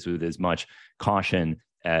substances with as much caution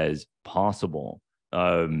as possible.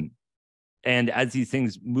 And as these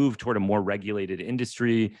things move toward a more regulated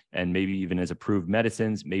industry and maybe even as approved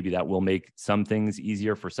medicines, maybe that will make some things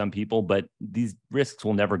easier for some people, but these risks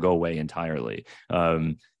will never go away entirely.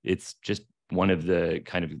 It's just one of the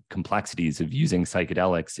kind of complexities of using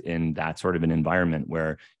psychedelics in that sort of an environment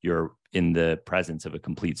where you're in the presence of a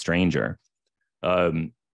complete stranger.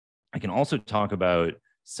 I can also talk about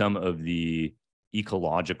some of the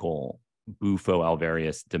ecological Bufo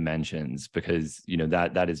alvarius dimensions, because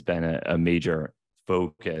that has been a major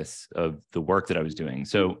focus of the work that I was doing.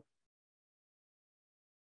 So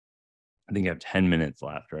I think I have 10 minutes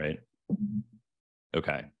left, right?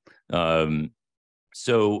 Okay.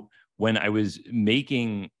 So when I was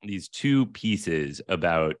making these two pieces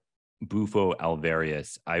about Bufo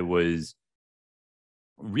alvarius, I was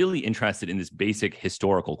really interested in this basic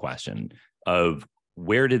historical question of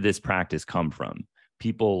where did this practice come from?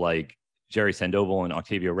 People like Jerry Sandoval and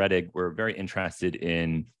Octavio Rettig were very interested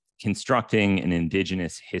in constructing an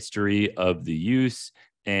indigenous history of the use.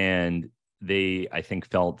 And they, I think,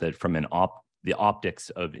 felt that from the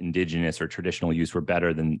optics of indigenous or traditional use were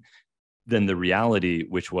better than the reality,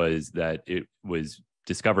 which was that it was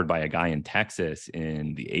discovered by a guy in Texas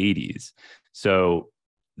in the 80s. So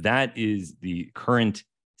that is the current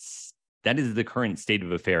state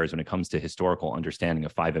of affairs when it comes to historical understanding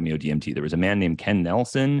of 5-MeO-DMT. There was a man named Ken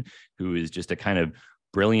Nelson, who is just a kind of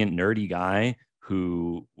brilliant, nerdy guy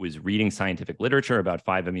who was reading scientific literature about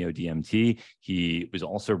 5-MeO-DMT. He was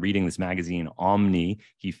also reading this magazine, Omni.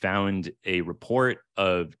 He found a report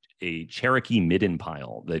of a Cherokee midden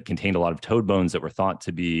pile that contained a lot of toad bones that were thought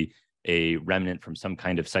to be a remnant from some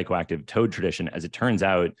kind of psychoactive toad tradition. As it turns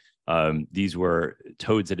out, these were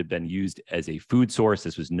toads that had been used as a food source.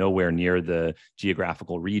 This was nowhere near the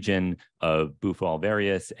geographical region of Bufo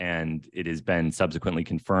alvarius, and it has been subsequently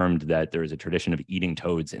confirmed that there is a tradition of eating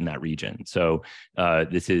toads in that region. So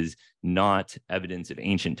this is not evidence of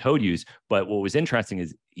ancient toad use. But what was interesting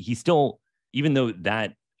is he still, even though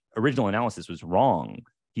that original analysis was wrong,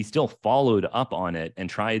 he still followed up on it and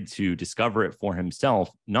tried to discover it for himself,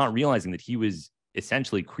 not realizing that he was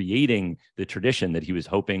essentially creating the tradition that he was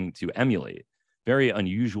hoping to emulate. Very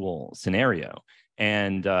unusual scenario.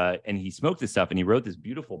 And he smoked this stuff, and he wrote this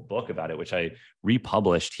beautiful book about it, which I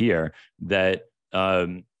republished here, that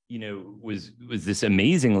was this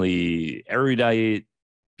amazingly erudite,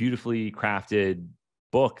 beautifully crafted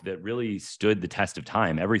book that really stood the test of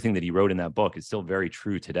time. Everything that he wrote in that book is still very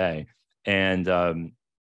true today. And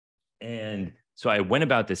so I went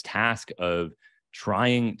about this task of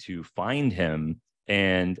trying to find him,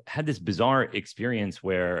 and had this bizarre experience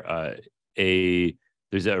where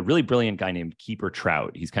there's a really brilliant guy named Keeper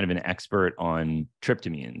Trout. He's kind of an expert on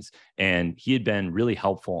tryptamines, and he had been really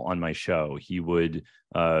helpful on my show. He would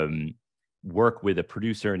work with a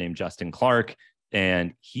producer named Justin Clark,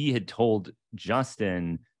 and he had told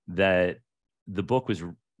Justin that the book was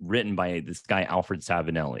written by this guy, Alfred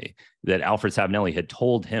Savinelli, that Alfred Savinelli had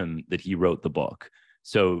told him that he wrote the book.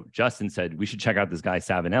 So Justin said, we should check out this guy,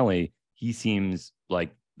 Savinelli. He seems like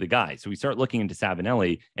the guy. So we start looking into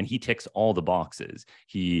Savinelli, and he ticks all the boxes.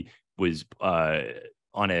 He was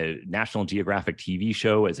on a National Geographic TV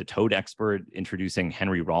show as a toad expert, introducing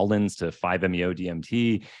Henry Rollins to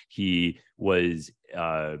 5-MeO-DMT. He was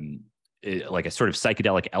like a sort of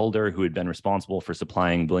psychedelic elder who had been responsible for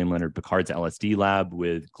supplying William Leonard Picard's LSD lab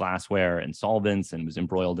with glassware and solvents, and was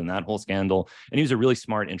embroiled in that whole scandal. And he was a really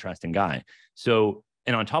smart, interesting guy. So,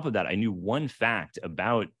 and on top of that, I knew one fact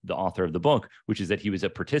about the author of the book, which is that he was a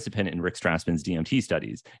participant in Rick Strassman's DMT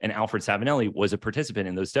studies. And Alfred Savinelli was a participant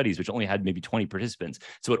in those studies, which only had maybe 20 participants.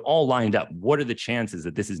 So it all lined up. What are the chances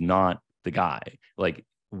that this is not the guy? Like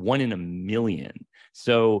 1 in a million.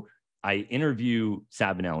 So I interview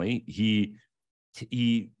Savinelli.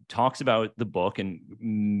 He talks about the book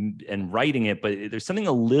and writing it, but there's something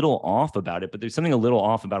a little off about it. But there's something a little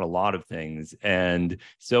off about a lot of things, and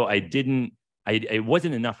so it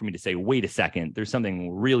wasn't enough for me to say, wait a second, there's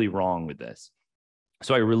something really wrong with this.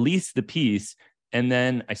 So I released the piece, and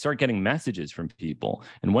then I start getting messages from people.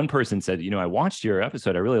 And one person said, I watched your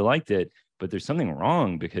episode, I really liked it, but there's something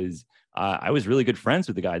wrong, because I was really good friends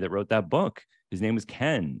with the guy that wrote that book. His name was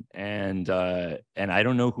Ken, and I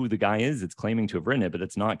don't know who the guy is that's claiming to have written it, but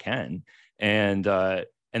it's not Ken. And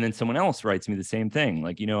then someone else writes me the same thing.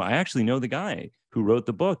 Like, I actually know the guy who wrote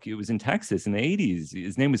the book. It was in Texas in the 80s.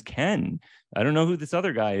 His name was Ken. I don't know who this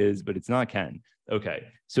other guy is, but it's not Ken. Okay.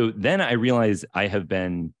 So then I realize I have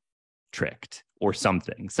been tricked, or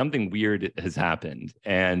something weird has happened.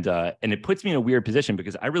 And it puts me in a weird position,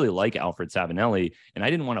 because I really like Alfred Savinelli, and I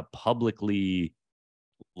didn't want to publicly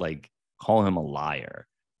call him a liar.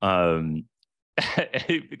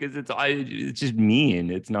 because it's just mean.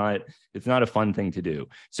 It's not a fun thing to do.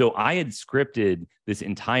 So I had scripted this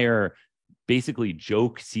entire basically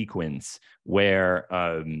joke sequence where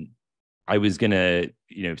I was gonna,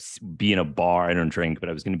 be in a bar. I don't drink, but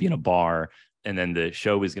I was gonna be in a bar, and then the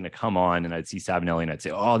show was gonna come on, and I'd see Savinelli, and I'd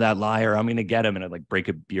say, "Oh, that liar! I'm gonna get him!" And I'd like break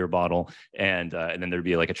a beer bottle, and then there'd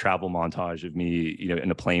be like a travel montage of me,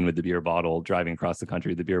 in a plane with the beer bottle, driving across the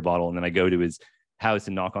country with the beer bottle, and then I go to his house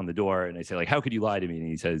and knock on the door, and I say like, "How could you lie to me?" And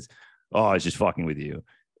he says, "Oh, I was just fucking with you,"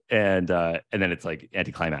 and then it's like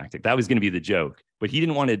anticlimactic. That was gonna be the joke, but he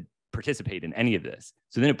didn't want to participate in any of this.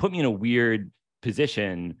 So then it put me in a weird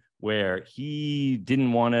position where he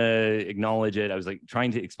didn't want to acknowledge it. I was like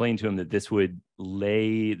trying to explain to him that this would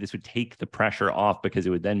take the pressure off, because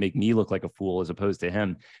it would then make me look like a fool as opposed to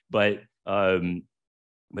him. But he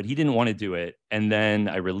didn't want to do it. And then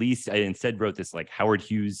I instead wrote this like Howard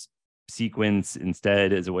Hughes sequence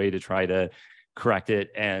instead as a way to try to correct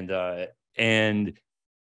it. And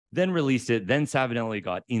then released it. Then Savinelli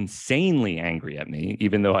got insanely angry at me,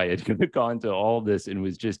 even though I had gone to all of this and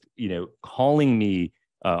was just, calling me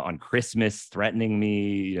on Christmas, threatening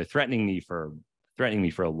me for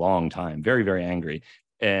a long time, very, very angry.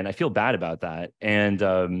 And I feel bad about that.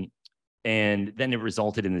 And then it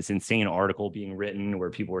resulted in this insane article being written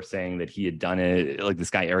where people were saying that he had done it. Like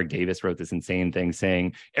this guy, Eric Davis, wrote this insane thing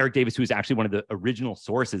saying, Eric Davis, who was actually one of the original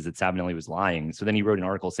sources that Savinelli was lying. So then he wrote an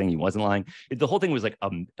article saying he wasn't lying. The whole thing was like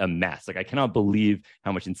a mess. Like, I cannot believe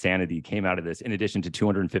how much insanity came out of this, in addition to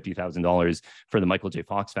 $250,000 for the Michael J.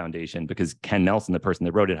 Fox Foundation, because Ken Nelson, the person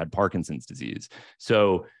that wrote it, had Parkinson's disease.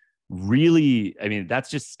 So really, I mean, that's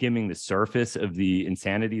just skimming the surface of the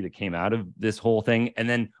insanity that came out of this whole thing. And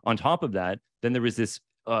then on top of that, then there was this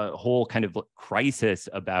whole kind of crisis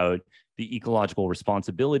about the ecological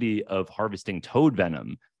responsibility of harvesting toad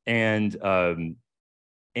venom, and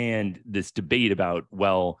this debate about,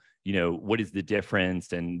 well, what is the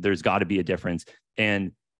difference? And there's got to be a difference.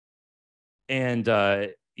 And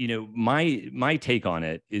my take on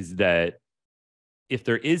it is that if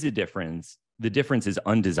there is a difference, the difference is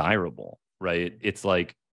undesirable, right? It's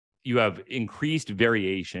like you have increased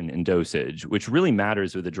variation in dosage, which really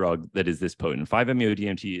matters with a drug that is this potent.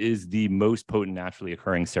 5-MeO-DMT is the most potent naturally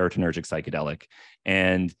occurring serotonergic psychedelic.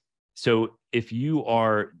 And so if you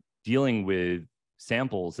are dealing with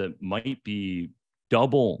samples that might be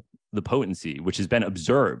double the potency, which has been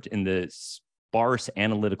observed in the sparse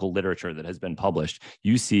analytical literature that has been published,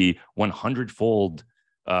 you see 100-fold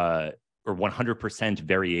or 100%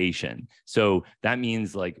 variation. So that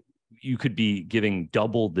means like you could be giving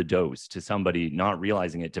double the dose to somebody, not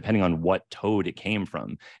realizing it, depending on what toad it came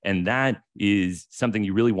from. And that is something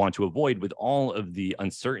you really want to avoid with all of the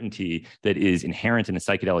uncertainty that is inherent in a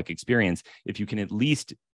psychedelic experience. If you can at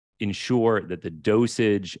least ensure that the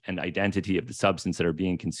dosage and identity of the substance that are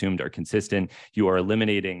being consumed are consistent, you are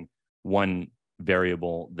eliminating one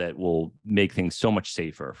variable that will make things so much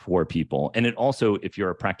safer for people. And it also, if you're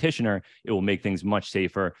a practitioner, it will make things much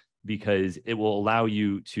safer, because it will allow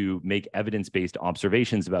you to make evidence-based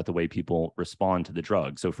observations about the way people respond to the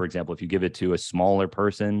drug. So for example, if you give it to a smaller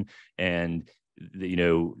person and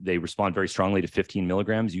they respond very strongly to 15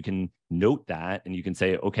 milligrams, you can note that, and you can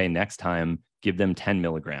say, okay, next time give them 10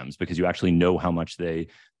 milligrams, because you actually know how much they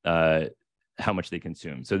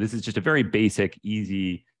consume. So this is just a very basic,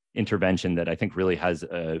 easy intervention that I think really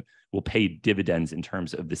will pay dividends in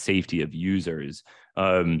terms of the safety of users.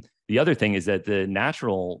 The other thing is that the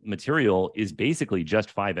natural material is basically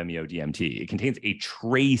just 5-MeO-DMT. It contains a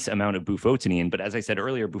trace amount of bufotenine, but as I said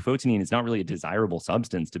earlier, bufotenine is not really a desirable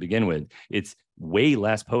substance to begin with. It's way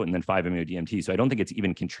less potent than 5-MeO-DMT, so I don't think it's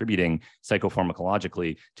even contributing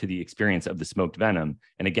psychopharmacologically to the experience of the smoked venom.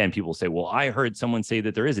 And again, people say, well, I heard someone say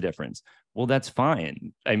that there is a difference. Well, that's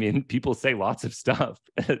fine. I mean, people say lots of stuff.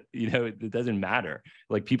 It doesn't matter.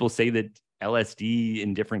 Like, people say that LSD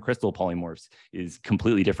in different crystal polymorphs is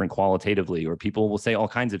completely different qualitatively, or people will say all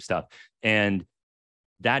kinds of stuff. And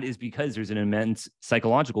that is because there's an immense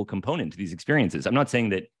psychological component to these experiences. I'm not saying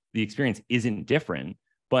that the experience isn't different,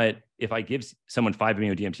 but if I give someone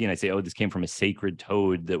 5-MeO-DMT and I say, oh, this came from a sacred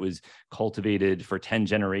toad that was cultivated for 10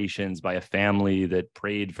 generations by a family that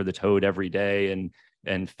prayed for the toad every day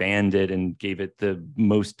and fanned it and gave it the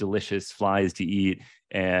most delicious flies to eat.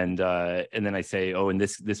 And then I say, oh, and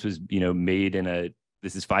this was, made in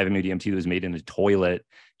this is 5-MeO-DMT that was made in a toilet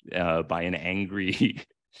by an angry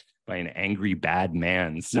bad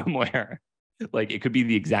man somewhere. Like, it could be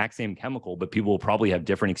the exact same chemical, but people will probably have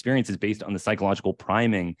different experiences based on the psychological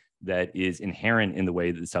priming that is inherent in the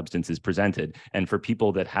way that the substance is presented. And for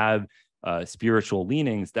people that have spiritual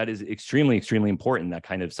leanings, that is extremely, extremely important, that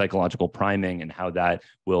kind of psychological priming and how that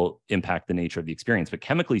will impact the nature of the experience. But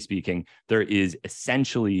chemically speaking, there is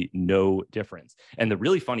essentially no difference. And the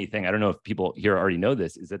really funny thing, I don't know if people here already know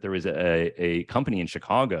this, is that there was a company in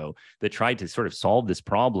Chicago that tried to sort of solve this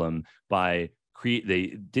problem by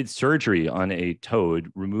they did surgery on a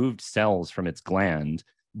toad, removed cells from its gland,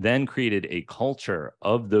 then created a culture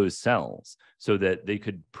of those cells so that they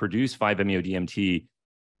could produce 5-MeO-DMT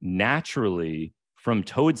naturally from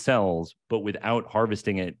toad cells, but without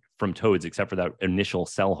harvesting it from toads, except for that initial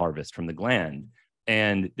cell harvest from the gland.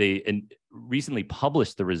 And they recently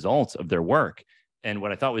published the results of their work. And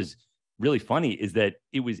what I thought was really funny is that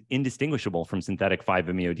it was indistinguishable from synthetic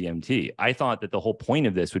 5-MeO-DMT. I thought that the whole point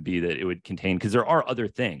of this would be that it would contain, because there are other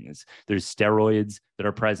things. There's steroids that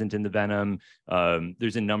are present in the venom.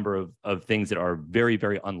 There's a number of things that are very,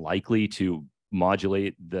 very unlikely to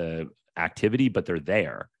modulate the activity, but they're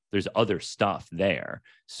there. There's other stuff there.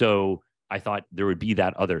 So I thought there would be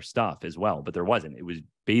that other stuff as well, but there wasn't. It was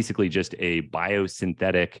basically just a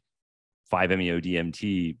biosynthetic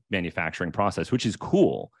 5-MeO-DMT manufacturing process, which is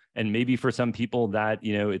cool. And maybe for some people that,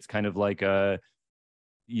 it's kind of like a,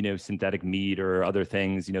 synthetic meat or other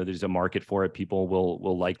things, there's a market for it. People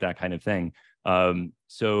will like that kind of thing.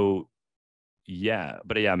 So yeah,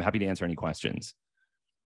 but yeah, I'm happy to answer any questions.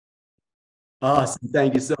 Awesome.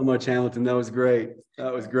 Thank you so much, Hamilton. That was great.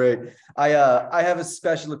 That was great. I have a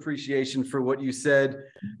special appreciation for what you said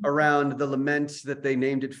around the lament that they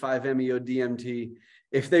named it 5-MeO-DMT.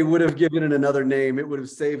 If they would have given it another name, it would have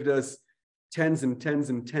saved us tens and tens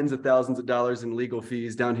and tens of thousands of dollars in legal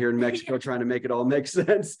fees down here in Mexico, trying to make it all make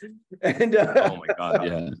sense. And oh my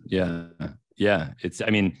God. Yeah.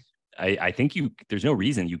 I think there's no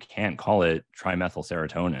reason you can't call it trimethyl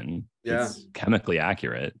serotonin. Yeah. It's chemically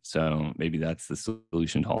accurate. So maybe that's the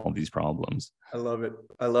solution to all of these problems. I love it.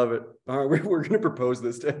 All right, we're going to propose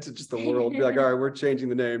this to just the world. Be like, all right, we're changing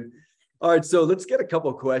the name. All right, so let's get a couple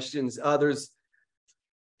of questions. There's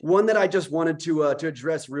one that I just wanted to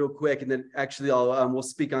address real quick, and then actually we'll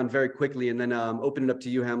speak on very quickly, and then open it up to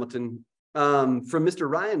you, Hamilton. From Mr.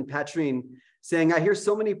 Ryan Patrine, saying, I hear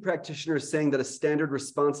so many practitioners saying that a standard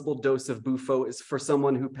responsible dose of Bufo is for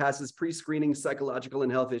someone who passes pre-screening psychological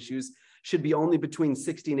and health issues should be only between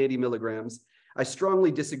 60 and 80 milligrams. I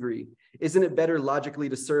strongly disagree. Isn't it better logically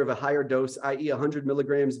to serve a higher dose, i.e. 100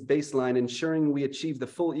 milligrams baseline, ensuring we achieve the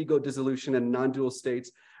full ego dissolution and non-dual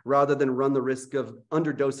states, rather than run the risk of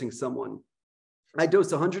underdosing someone? I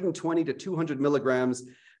dose 120 to 200 milligrams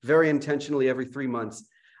very intentionally every 3 months.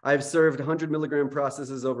 I've served 100 milligram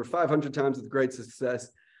processes over 500 times with great success.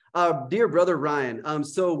 Dear brother Ryan,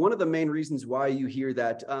 so one of the main reasons why you hear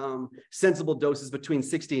that sensible doses between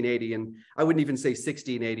 60 and 80, and I wouldn't even say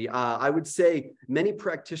 60 and 80, I would say many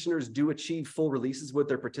practitioners do achieve full releases with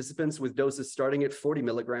their participants with doses starting at 40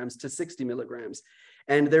 milligrams to 60 milligrams.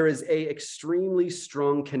 And there is a extremely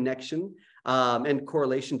strong connection and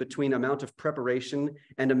correlation between amount of preparation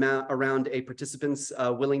and around a participant's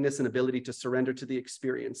willingness and ability to surrender to the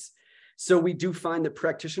experience. So we do find that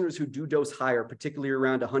practitioners who do dose higher, particularly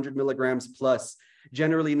around 100 milligrams plus,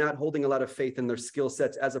 generally not holding a lot of faith in their skill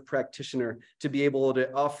sets as a practitioner to be able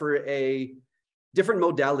to offer different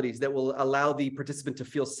modalities that will allow the participant to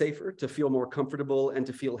feel safer, to feel more comfortable, and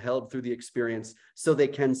to feel held through the experience so they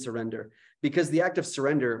can surrender. Because the act of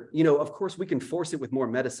surrender, of course, we can force it with more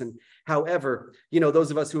medicine. However, those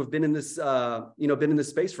of us who have been in this, been in this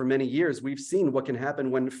space for many years, we've seen what can happen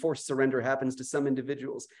when forced surrender happens to some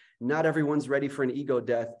individuals. Not everyone's ready for an ego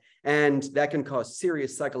death, and that can cause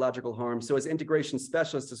serious psychological harm. So as integration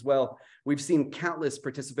specialists as well, we've seen countless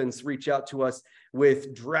participants reach out to us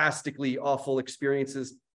with drastically awful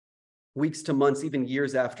experiences, weeks to months, even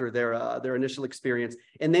years after their initial experience,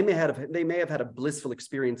 and they may have had a blissful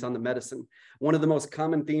experience on the medicine. One of the most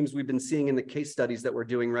common themes we've been seeing in the case studies that we're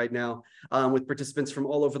doing right now with participants from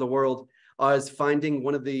all over the world is finding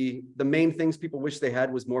one of the main things people wish they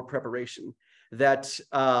had was more preparation. That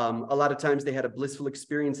a lot of times they had a blissful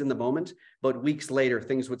experience in the moment, but weeks later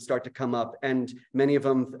things would start to come up, and many of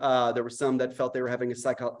them, there were some that felt they were having a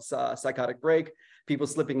psychotic break, people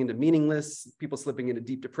slipping into meaningless, people slipping into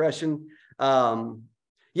deep depression.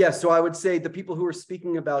 So I would say the people who are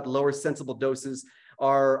speaking about lower sensible doses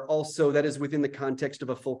are also, that is within the context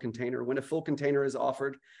of a full container. When a full container is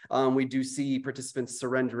offered, we do see participants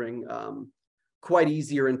surrendering quite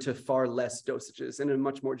easier into far less dosages and in a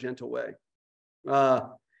much more gentle way.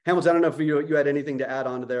 Hamilton, I don't know if you had anything to add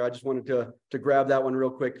on to there. I just wanted to grab that one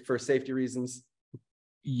real quick for safety reasons.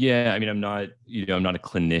 Yeah, I mean, I'm not a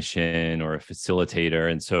clinician or a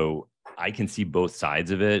facilitator, and so I can see both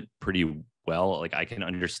sides of it pretty well. Like, I can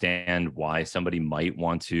understand why somebody might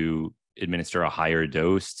want to administer a higher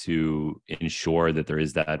dose to ensure that there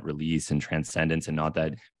is that release and transcendence and not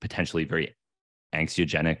that potentially very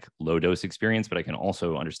anxiogenic low dose experience. But I can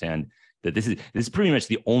also understand that this is pretty much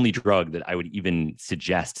the only drug that I would even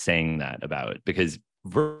suggest saying that about, because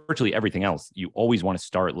virtually everything else, you always want to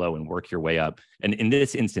start low and work your way up. And in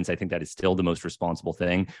this instance, I think that is still the most responsible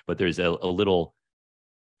thing, but there's a little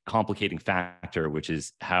complicating factor, which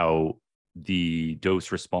is how the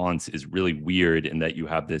dose response is really weird in that you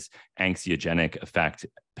have this anxiogenic effect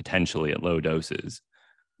potentially at low doses.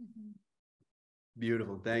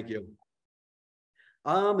 Beautiful. Thank you.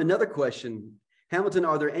 Another question. Hamilton,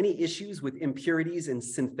 are there any issues with impurities in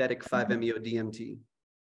synthetic 5-MeO-DMT?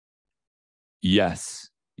 Yes.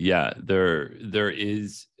 Yeah, there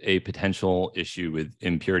is a potential issue with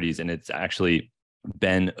impurities, and it's actually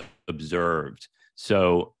been observed.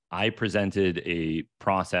 So I presented a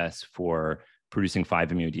process for producing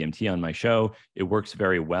 5-MeO-DMT on my show. It works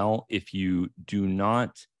very well if you do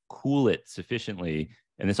not cool it sufficiently.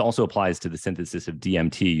 And this also applies to the synthesis of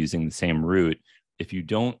DMT using the same route. If you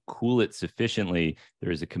don't cool it sufficiently,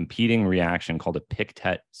 there is a competing reaction called a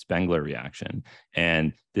Pictet-Spengler reaction.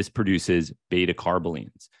 And this produces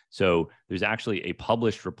beta-carbolines. So there's actually a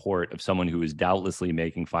published report of someone who is doubtlessly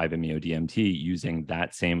making 5-MeO-DMT using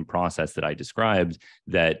that same process that I described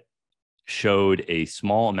that showed a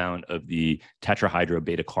small amount of the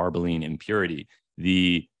tetrahydrobeta-carboline impurity.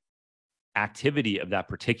 The activity of that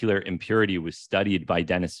particular impurity was studied by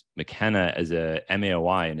Dennis McKenna as a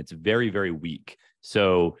MAOI, and it's very, very weak.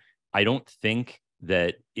 So I don't think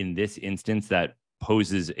that in this instance that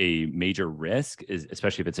poses a major risk,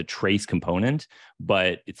 especially if it's a trace component,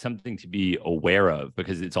 but it's something to be aware of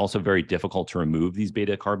because it's also very difficult to remove these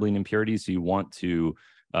beta-carboline impurities. So you want to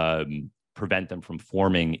prevent them from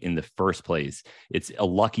forming in the first place. It's a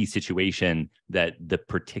lucky situation that the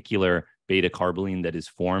particular beta-carboline that is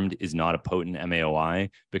formed is not a potent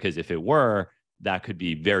MAOI, because if it were, that could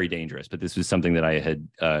be very dangerous. But this was something that I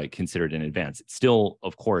had considered in advance. It's still,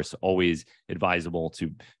 of course, always advisable to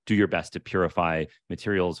do your best to purify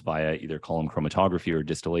materials via either column chromatography or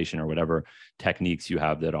distillation or whatever techniques you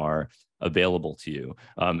have that are available to you.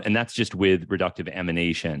 And that's just with reductive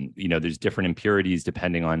emanation. You know, there's different impurities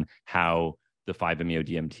depending on how the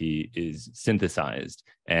 5-MeO-DMT is synthesized.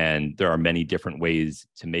 And there are many different ways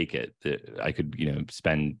to make it. I could,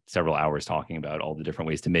 spend several hours talking about all the different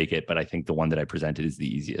ways to make it, but I think the one that I presented is the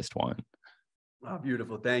easiest one. Oh,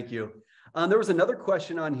 beautiful. Thank you. There was another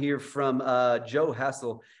question on here from Joe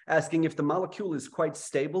Hassel asking if the molecule is quite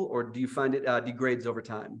stable or do you find it degrades over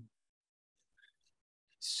time?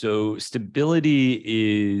 So stability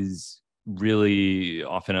is really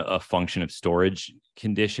often a function of storage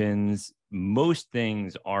conditions. Most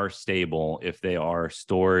things are stable if they are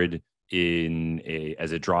stored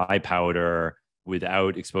as a dry powder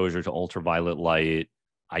without exposure to ultraviolet light,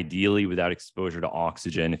 ideally without exposure to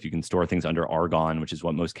oxygen. If you can store things under argon, which is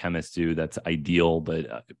what most chemists do, that's ideal,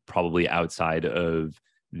 but probably outside of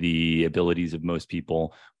the abilities of most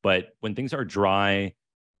people. But when things are dry,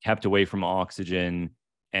 kept away from oxygen,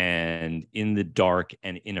 and in the dark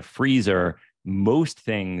and in a freezer, most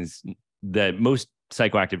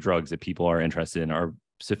psychoactive drugs that people are interested in are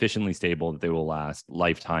sufficiently stable that they will last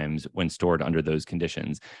lifetimes when stored under those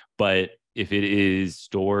conditions. But if it is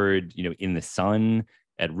stored, in the sun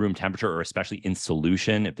at room temperature, or especially in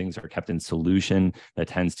solution, if things are kept in solution, that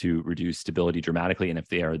tends to reduce stability dramatically. And if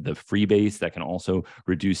they are the free base, that can also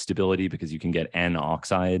reduce stability because you can get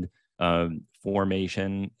N-oxide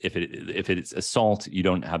formation. If it's a salt, you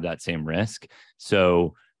don't have that same risk.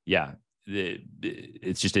 So yeah,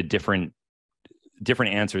 it's just a different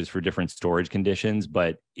answers for different storage conditions.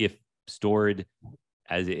 But if stored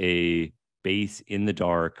as a base in the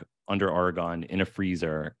dark under argon in a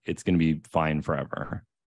freezer, it's going to be fine forever.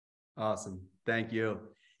 Awesome. Thank you.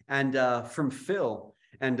 And from Phil,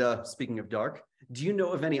 and speaking of dark, do you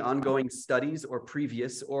know of any ongoing studies or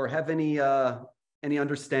previous, or have any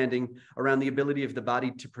understanding around the ability of the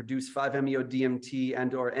body to produce 5-MeO-DMT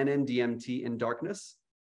and or NN-DMT in darkness?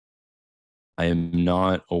 I am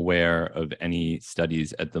not aware of any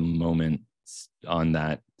studies at the moment on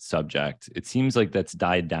that subject. It seems like that's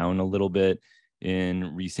died down a little bit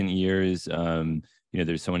in recent years.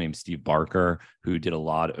 There's someone named Steve Barker who did a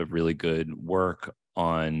lot of really good work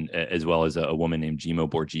on, as well as a woman named Jimo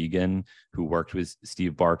Borjigan who worked with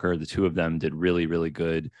Steve Barker. The two of them did really, really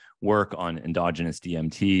good work on endogenous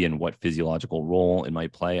DMT and what physiological role it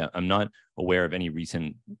might play. I'm not aware of any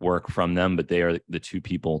recent work from them, but they are the two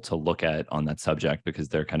people to look at on that subject because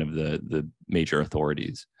they're kind of the major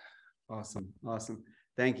authorities. Awesome.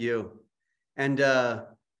 Thank you. And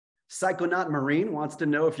Psychonaut Marine wants to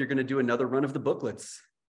know if you're going to do another run of the booklets.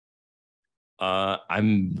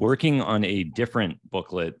 I'm working on a different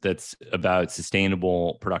booklet that's about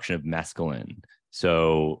sustainable production of mescaline.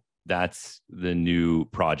 So that's the new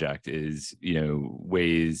project, is,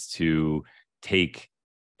 ways to take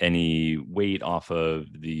any weight off of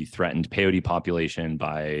the threatened peyote population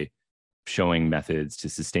by showing methods to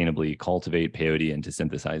sustainably cultivate peyote and to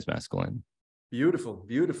synthesize mescaline. Beautiful,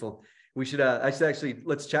 beautiful. We should actually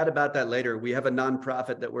let's chat about that later. We have a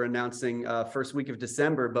nonprofit that we're announcing first week of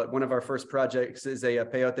December, but one of our first projects is a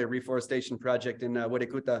peyote reforestation project in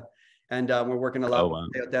Huiricuta. And we're working a lot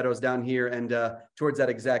with peyoteros down here and towards that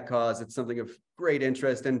exact cause. It's something of great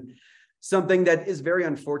interest and something that is very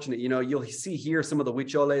unfortunate. You'll see here some of the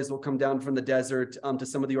huicholes will come down from the desert to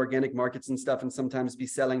some of the organic markets and stuff and sometimes be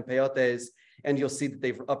selling peyotes. And you'll see that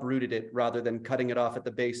they've uprooted it rather than cutting it off at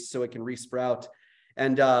the base so it can resprout.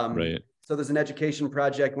 And so there's an education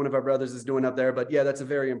project one of our brothers is doing up there. But yeah, that's a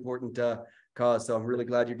very important cause. So I'm really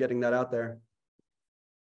glad you're getting that out there.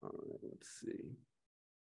 All right,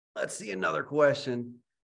 let's see another question.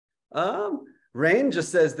 Rain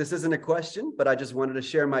just says, this isn't a question, but I just wanted to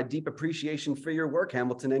share my deep appreciation for your work,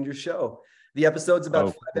 Hamilton, and your show. The episodes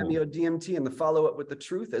about 5-MeO-DMT and the follow-up with the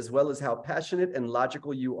truth, as well as how passionate and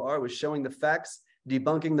logical you are with showing the facts,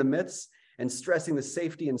 debunking the myths, and stressing the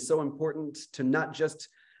safety, and so important not just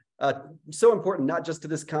to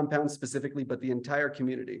this compound specifically, but the entire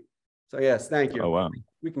community. So yes, thank you. Oh, wow.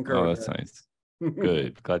 We concur. Oh, that's nice.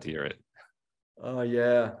 Good. Glad to hear it. Oh,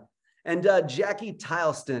 yeah. And Jackie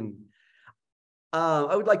Tileston,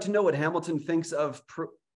 I would like to know what Hamilton thinks of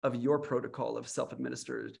your protocol of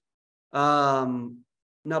self-administered. Not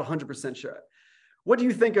 100% sure. What do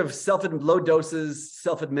you think of low doses,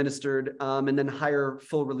 self-administered, and then higher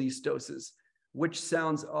full release doses, which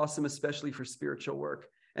sounds awesome, especially for spiritual work?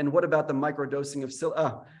 And what about the microdosing of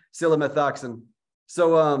silomethoxin?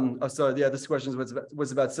 So, this question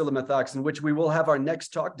was about silomethoxin, which we will have our next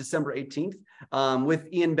talk December 18th with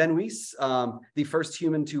Ian Benwies, the first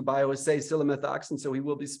human to bioassay silomethoxin. So he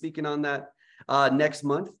will be speaking on that next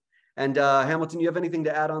month. And Hamilton, you have anything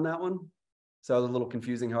to add on that one? So it was a little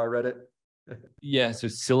confusing how I read it. Yeah, so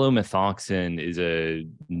silomethoxin is a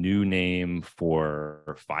new name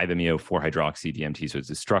for 5-MeO-4-hydroxy-DMT. So it's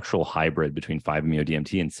a structural hybrid between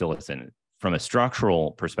 5-MeO-DMT and psilocin. From a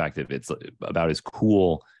structural perspective, it's about as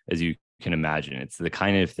cool as you can imagine. It's the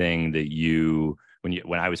kind of thing that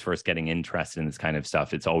when I was first getting interested in this kind of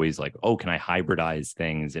stuff, it's always like, oh, can I hybridize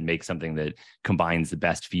things and make something that combines the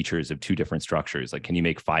best features of two different structures? Like, can you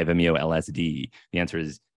make 5-MeO-LSD? The answer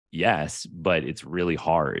is yes, but it's really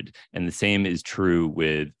hard. And the same is true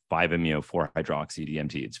with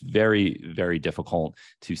 5-MeO-4-hydroxy-DMT. It's very, very difficult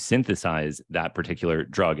to synthesize that particular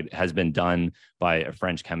drug. It has been done by a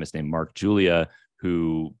French chemist named Marc Julia,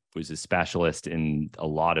 who was a specialist in a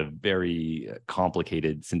lot of very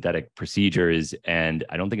complicated synthetic procedures. And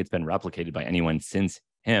I don't think it's been replicated by anyone since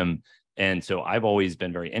him. And so I've always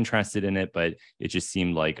been very interested in it, but it just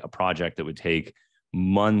seemed like a project that would take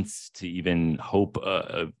months to even hope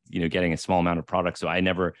of getting a small amount of product. So I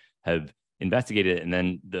never have investigated it. And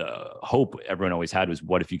then the hope everyone always had was,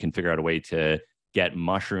 what if you can figure out a way to get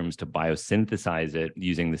mushrooms to biosynthesize it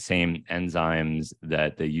using the same enzymes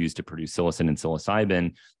that they use to produce psilocin and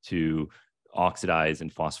psilocybin to oxidize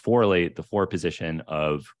and phosphorylate the 4 position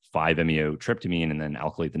of 5-MeO-tryptamine and then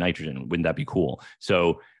alkylate the nitrogen. Wouldn't that be cool?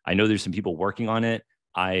 So I know there's some people working on it.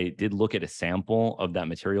 I did look at a sample of that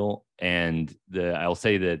material, and I'll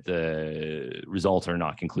say that the results are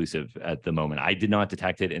not conclusive at the moment. I did not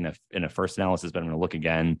detect it in a first analysis, but I'm going to look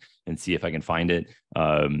again and see if I can find it.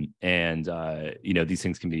 These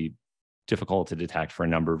things can be difficult to detect for a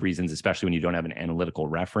number of reasons, especially when you don't have an analytical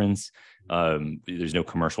reference. There's no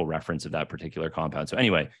commercial reference of that particular compound. So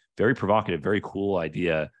anyway, very provocative, very cool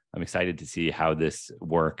idea. I'm excited to see how this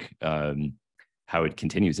work, how it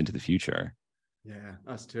continues into the future. Yeah,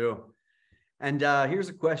 us too. And here's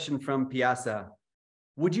a question from Piazza.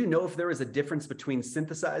 Would you know if there is a difference between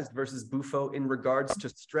synthesized versus bufo in regards to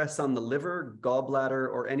stress on the liver, gallbladder,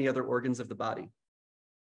 or any other organs of the body?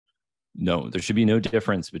 No, there should be no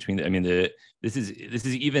difference between this is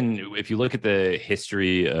even if you look at the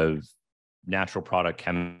history of natural product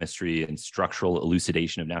chemistry and structural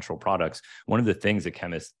elucidation of natural products, one of the things that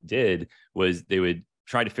chemists did was they would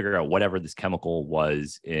try to figure out whatever this chemical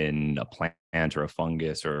was in a plant or a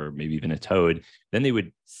fungus or maybe even a toad. Then they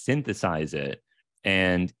would synthesize it.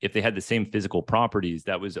 And if they had the same physical properties,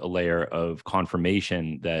 that was a layer of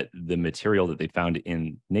confirmation that the material that they found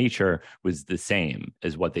in nature was the same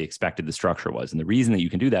as what they expected the structure was. And the reason that you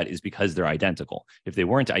can do that is because they're identical. If they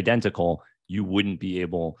weren't identical, you wouldn't be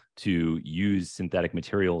able to use synthetic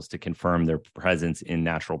materials to confirm their presence in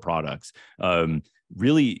natural products.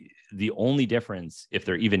 Really, the only difference, if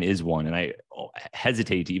there even is one, and I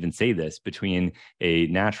hesitate to even say this, between a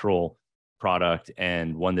natural product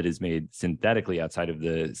and one that is made synthetically outside of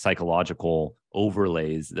the psychological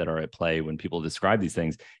overlays that are at play when people describe these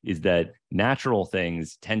things, is that natural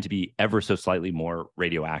things tend to be ever so slightly more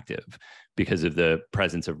radioactive because of the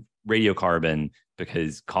presence of radiocarbon,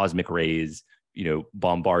 because cosmic rays,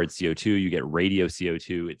 bombard CO2, you get radio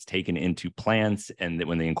CO2, it's taken into plants, and that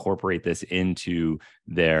when they incorporate this into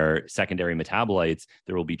their secondary metabolites,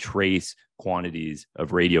 there will be trace quantities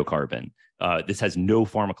of radiocarbon. This has no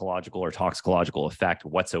pharmacological or toxicological effect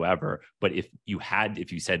whatsoever. But if you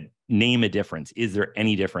said, name a difference, is there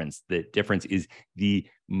any difference? The difference is the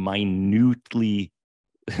minute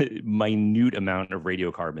amount of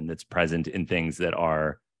radiocarbon that's present in things that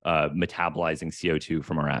are metabolizing CO2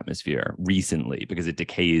 from our atmosphere recently, because it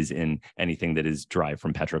decays in anything that is derived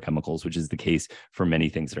from petrochemicals, which is the case for many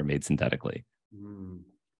things that are made synthetically.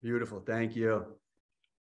 Beautiful. Thank you.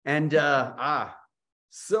 And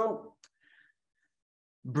so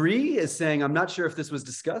Bree is saying, I'm not sure if this was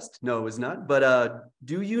discussed. No, it was not. But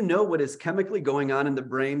do you know what is chemically going on in the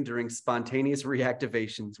brain during spontaneous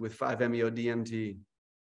reactivations with 5-MeO-DMT?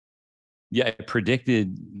 Yeah, I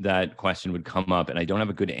predicted that question would come up, and I don't have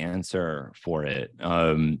a good answer for it.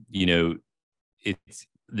 It's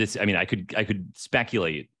this. I mean, I could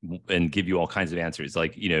speculate and give you all kinds of answers.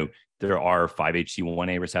 Like, there are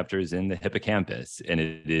 5-HT1A receptors in the hippocampus, and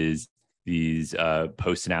it is these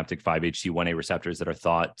postsynaptic 5-HT1A receptors that are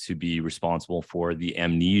thought to be responsible for the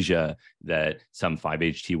amnesia that some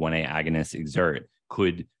 5-HT1A agonists exert.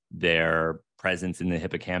 Could their presence in the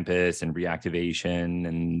hippocampus and reactivation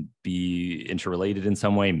and be interrelated in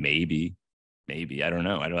some way? Maybe. I don't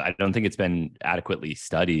know. I don't think it's been adequately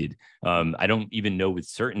studied. I don't even know with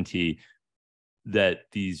certainty that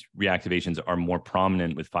these reactivations are more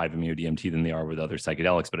prominent with 5-MeO-DMT than they are with other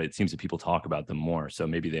psychedelics, but it seems that people talk about them more. So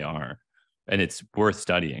maybe they are. And it's worth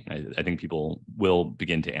studying. I think people will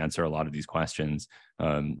begin to answer a lot of these questions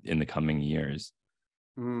in the coming years.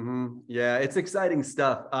 Yeah, it's exciting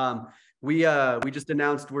stuff. We just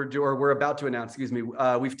announced we're about to announce,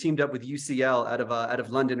 we've teamed up with UCL out of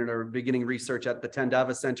London and are beginning research at the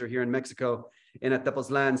Tandava Center here in Mexico in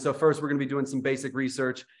Tepoztlán. So first, we're going to be doing some basic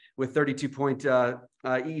research with 32-point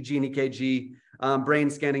EEG and EKG, brain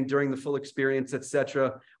scanning during the full experience,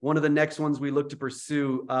 etc. One of the next ones we look to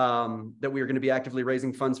pursue that we are going to be actively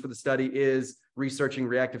raising funds for the study is researching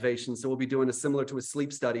reactivation. So we'll be doing similar to a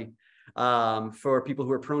sleep study for people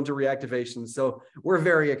who are prone to reactivation. So we're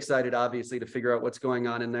very excited, obviously, to figure out what's going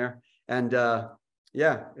on in there. And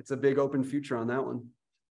yeah, it's a big open future on that one.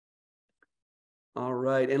 All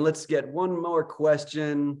right, and let's get one more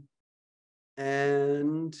question.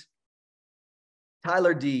 And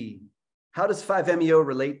Tyler D, how does 5-MeO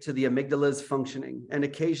relate to the amygdala's functioning and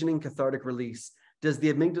occasioning cathartic release? Does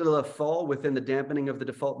the amygdala fall within the dampening of the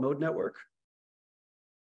default mode network?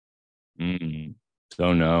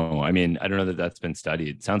 So no, I mean, I don't know that that's been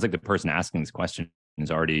studied. It sounds like the person asking this question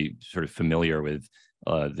is already sort of familiar with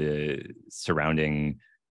the surrounding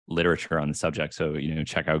literature on the subject. So,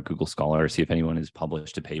 check out Google Scholar, see if anyone has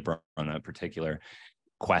published a paper on a particular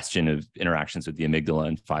question of interactions with the amygdala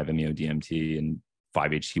and 5-MeO-DMT and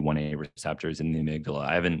 5-HT1A receptors in the amygdala.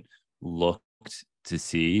 I haven't looked to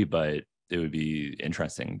see, but it would be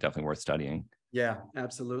interesting, definitely worth studying. Yeah,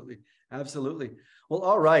 absolutely. Absolutely. Well,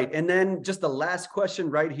 all right. And then just the last question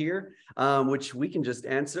right here, which we can just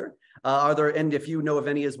answer. And if you know of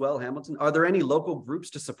any as well, Hamilton, are there any local groups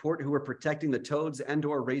to support who are protecting the toads and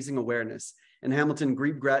or raising awareness? And Hamilton,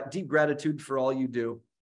 deep gratitude for all you do.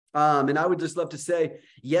 And I would just love to say,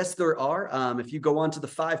 yes, there are. If you go onto the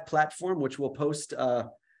 5 platform, which we'll post,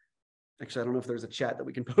 actually, I don't know if there's a chat that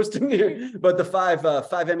we can post in here, but the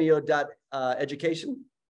 5meo.education.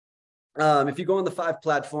 If you go on the 5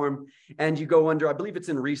 platform and you go under, I believe it's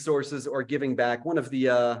in resources or giving back, one of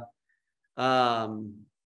the, no,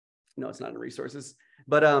 it's not in resources,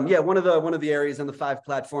 but yeah, one of the areas on the 5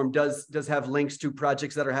 platform does have links to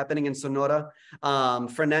projects that are happening in Sonora.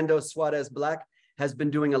 Fernando Suarez Black has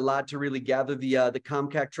been doing a lot to really gather the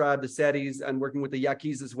Comcac tribe, the Seris, and working with the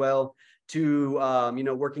Yaquis as well to,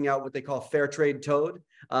 working out what they call fair trade toad.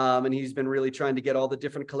 And he's been really trying to get all the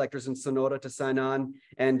different collectors in Sonora to sign on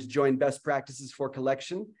and join best practices for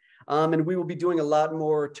collection. And we will be doing a lot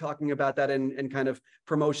more talking about that and kind of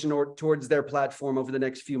promotion towards their platform over the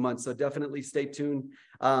next few months. So definitely stay tuned.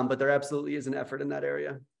 But there absolutely is an effort in that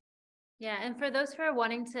area. Yeah, and for those who are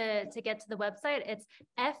wanting to get to the website, it's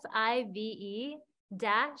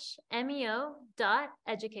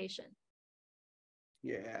FIVE-MEO.education.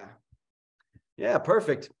 Yeah,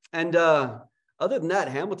 perfect. And other than that,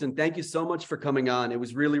 Hamilton, thank you so much for coming on. It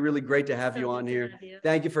was really, really great to have you on here.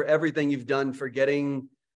 Thank you for everything you've done for getting,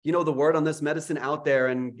 you know, the word on this medicine out there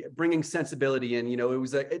and bringing sensibility in. You know,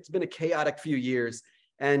 it's been a chaotic few years.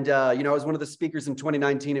 And, you know, I was one of the speakers in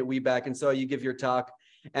 2019 at WeBack and saw you give your talk,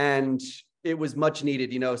 and it was much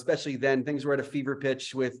needed, you know, especially then things were at a fever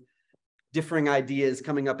pitch with differing ideas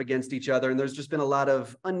coming up against each other. And there's just been a lot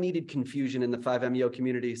of unneeded confusion in the 5-MeO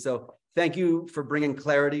community. So thank you for bringing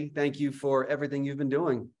clarity. Thank you for everything you've been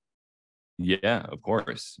doing. Yeah, of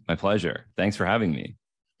course. My pleasure. Thanks for having me.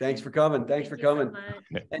 Thanks for coming. Thanks for coming.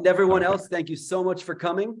 So and everyone else, thank you so much for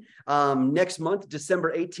coming. Next month,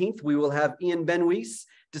 December 18th, we will have Ian Benwees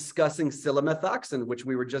discussing psilomethoxin, which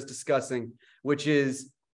we were just discussing, which is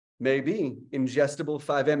maybe ingestible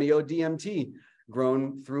 5-MeO-DMT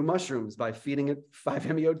grown through mushrooms by feeding it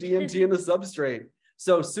 5-MeO-DMT in the substrate.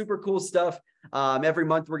 So super cool stuff. Every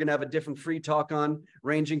month, we're going to have a different free talk on,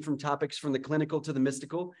 ranging from topics from the clinical to the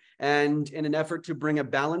mystical, and in an effort to bring a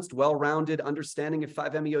balanced, well-rounded understanding of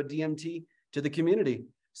 5-MeO-DMT to the community.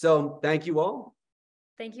 So thank you all.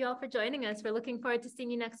 Thank you all for joining us. We're looking forward to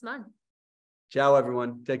seeing you next month. Ciao,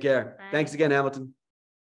 everyone. Take care. Bye. Thanks again, Hamilton.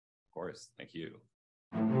 Of course. Thank you.